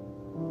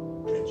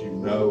 That you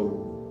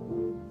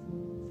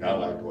know, I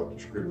like what the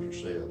scripture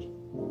says,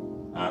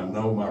 I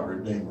know my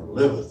Redeemer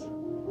liveth.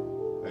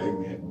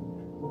 Amen.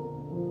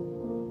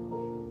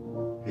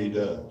 He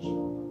does.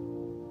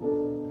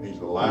 He's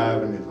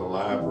alive and he's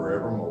alive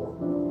forevermore.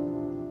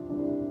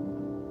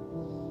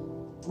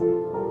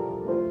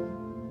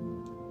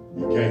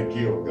 You can't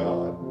kill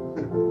God.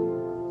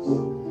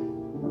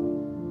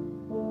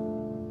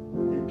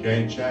 You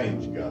can't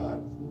change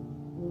God.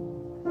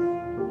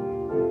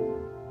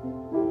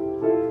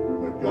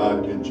 But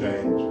God can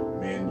change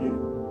me and you.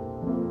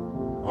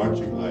 Aren't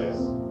you glad?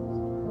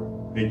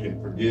 He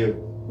can forgive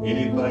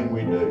anything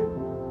we do.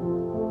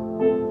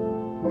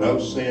 No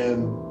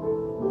sin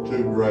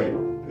too great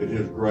that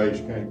his grace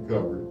can't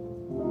cover it.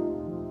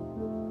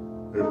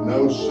 There's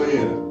no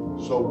sin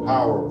so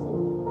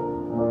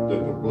powerful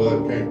that the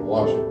blood can't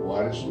wash it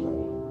white as snow.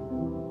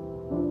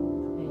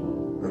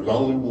 There's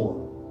only one.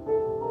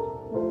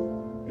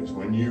 It's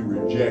when you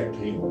reject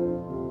him.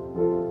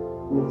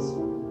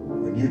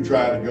 When you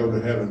try to go to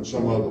heaven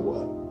some other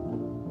way.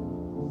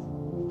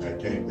 That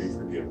can't be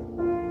forgiven.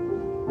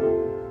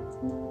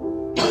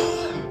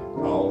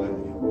 All in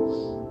him.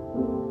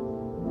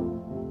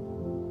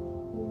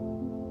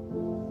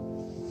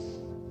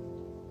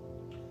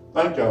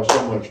 Thank y'all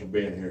so much for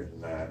being here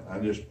tonight. I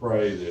just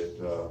pray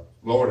that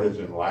Lord has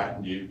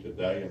enlightened you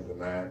today and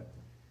tonight.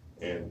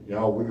 And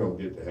y'all, we're going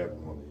to get to heaven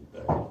one of these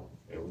days.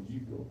 And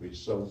you're going to be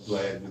so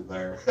glad you're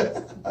there.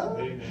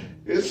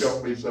 It's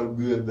going to be so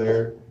good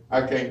there.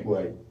 I can't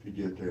wait to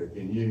get there.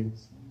 Can you?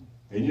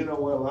 And you know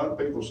what? A lot of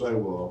people say,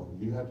 well,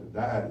 you have to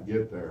die to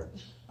get there.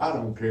 I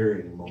don't care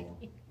anymore.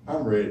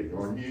 I'm ready.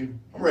 Aren't you?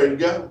 I'm ready to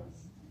go.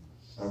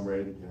 I'm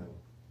ready to go.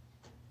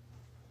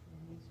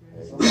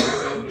 Somebody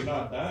said you're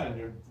not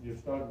dying, you're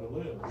starting to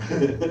live.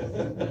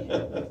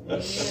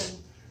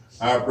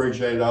 I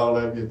appreciate all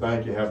of you.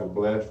 Thank you. Have a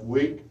blessed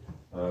week.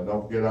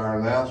 Don't forget our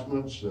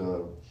announcements.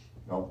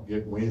 Don't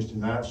forget Wednesday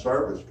night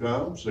service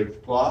comes, 6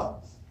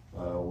 o'clock.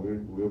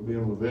 We'll be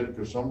in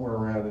Leviticus, somewhere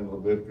around in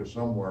Leviticus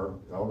somewhere.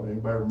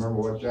 Anybody remember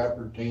what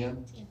chapter?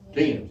 10?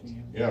 10.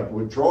 Yeah,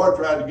 Troy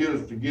tried to get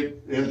us to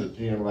get into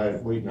 10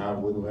 last week, and I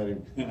wouldn't let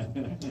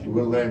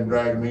him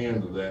drag me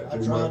into that. I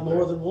tried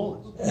more than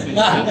once.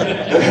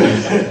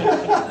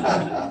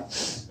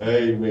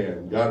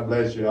 Amen. God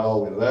bless you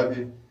all. We love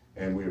you,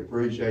 and we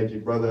appreciate you.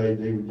 Brother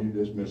A.D., would you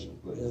dismiss us,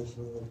 please? Yes,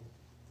 sir.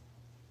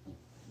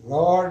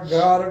 Lord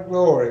God of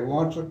glory,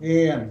 once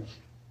again,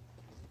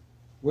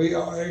 we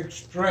are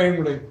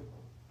extremely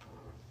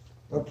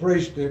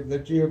appreciative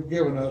that you have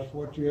given us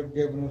what you have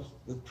given us,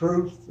 the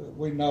truth that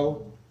we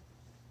know.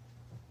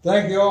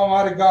 Thank you,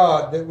 Almighty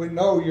God, that we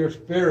know your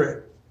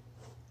Spirit,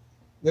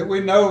 that we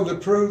know the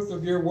truth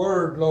of your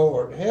word,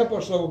 Lord. Help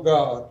us, O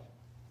God,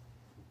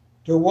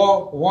 to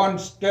walk one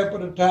step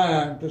at a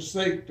time to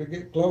seek to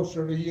get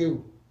closer to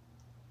you.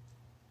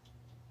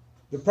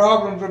 The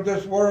problems of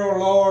this world,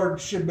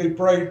 Lord, should be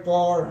prayed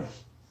for,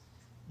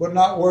 but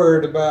not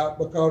worried about,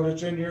 because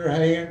it's in your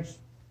hands.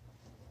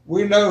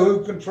 We know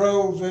who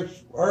controls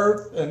this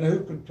earth and who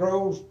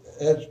controls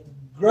as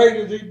great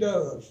as he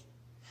does.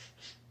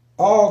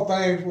 All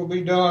things will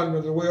be done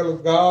with the will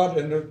of God,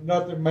 and there's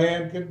nothing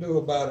man can do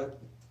about it.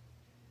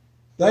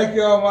 Thank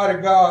you, Almighty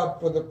God,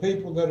 for the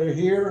people that are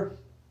here,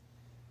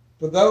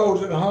 for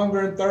those that hunger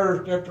and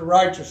thirst after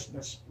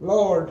righteousness.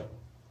 Lord,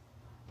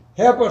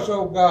 help us,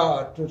 O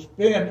God, to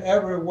spend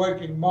every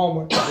waking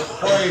moment with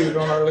praise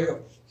on our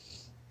lips.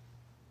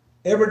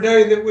 Every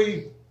day that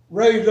we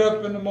raise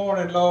up in the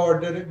morning,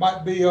 Lord, that it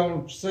might be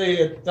on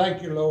said,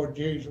 thank you, Lord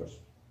Jesus.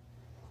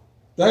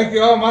 Thank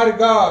you, Almighty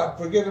God,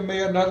 for giving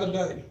me another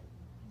day.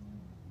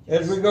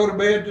 As we go to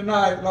bed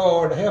tonight,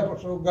 Lord, help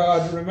us, O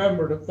God, to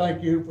remember to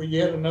thank you for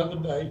yet another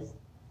day.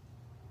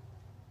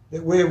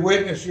 That we have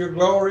witnessed your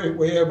glory,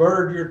 we have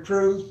heard your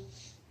truth,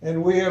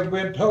 and we have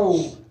been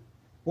told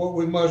what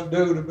we must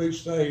do to be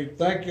saved.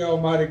 Thank you,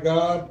 Almighty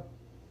God,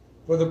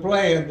 for the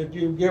plan that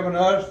you've given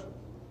us.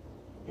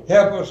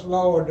 Help us,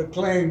 Lord, to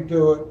cling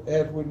to it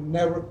as we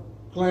never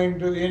cling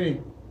to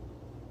any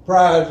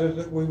prizes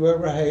that we've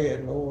ever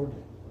had, Lord.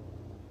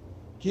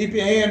 Keep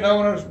your hand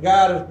on us,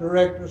 guide us,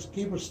 direct us,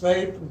 keep us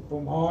safe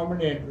from harm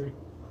and injury.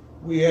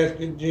 We ask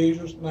in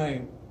Jesus'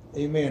 name.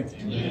 Amen.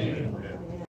 Amen.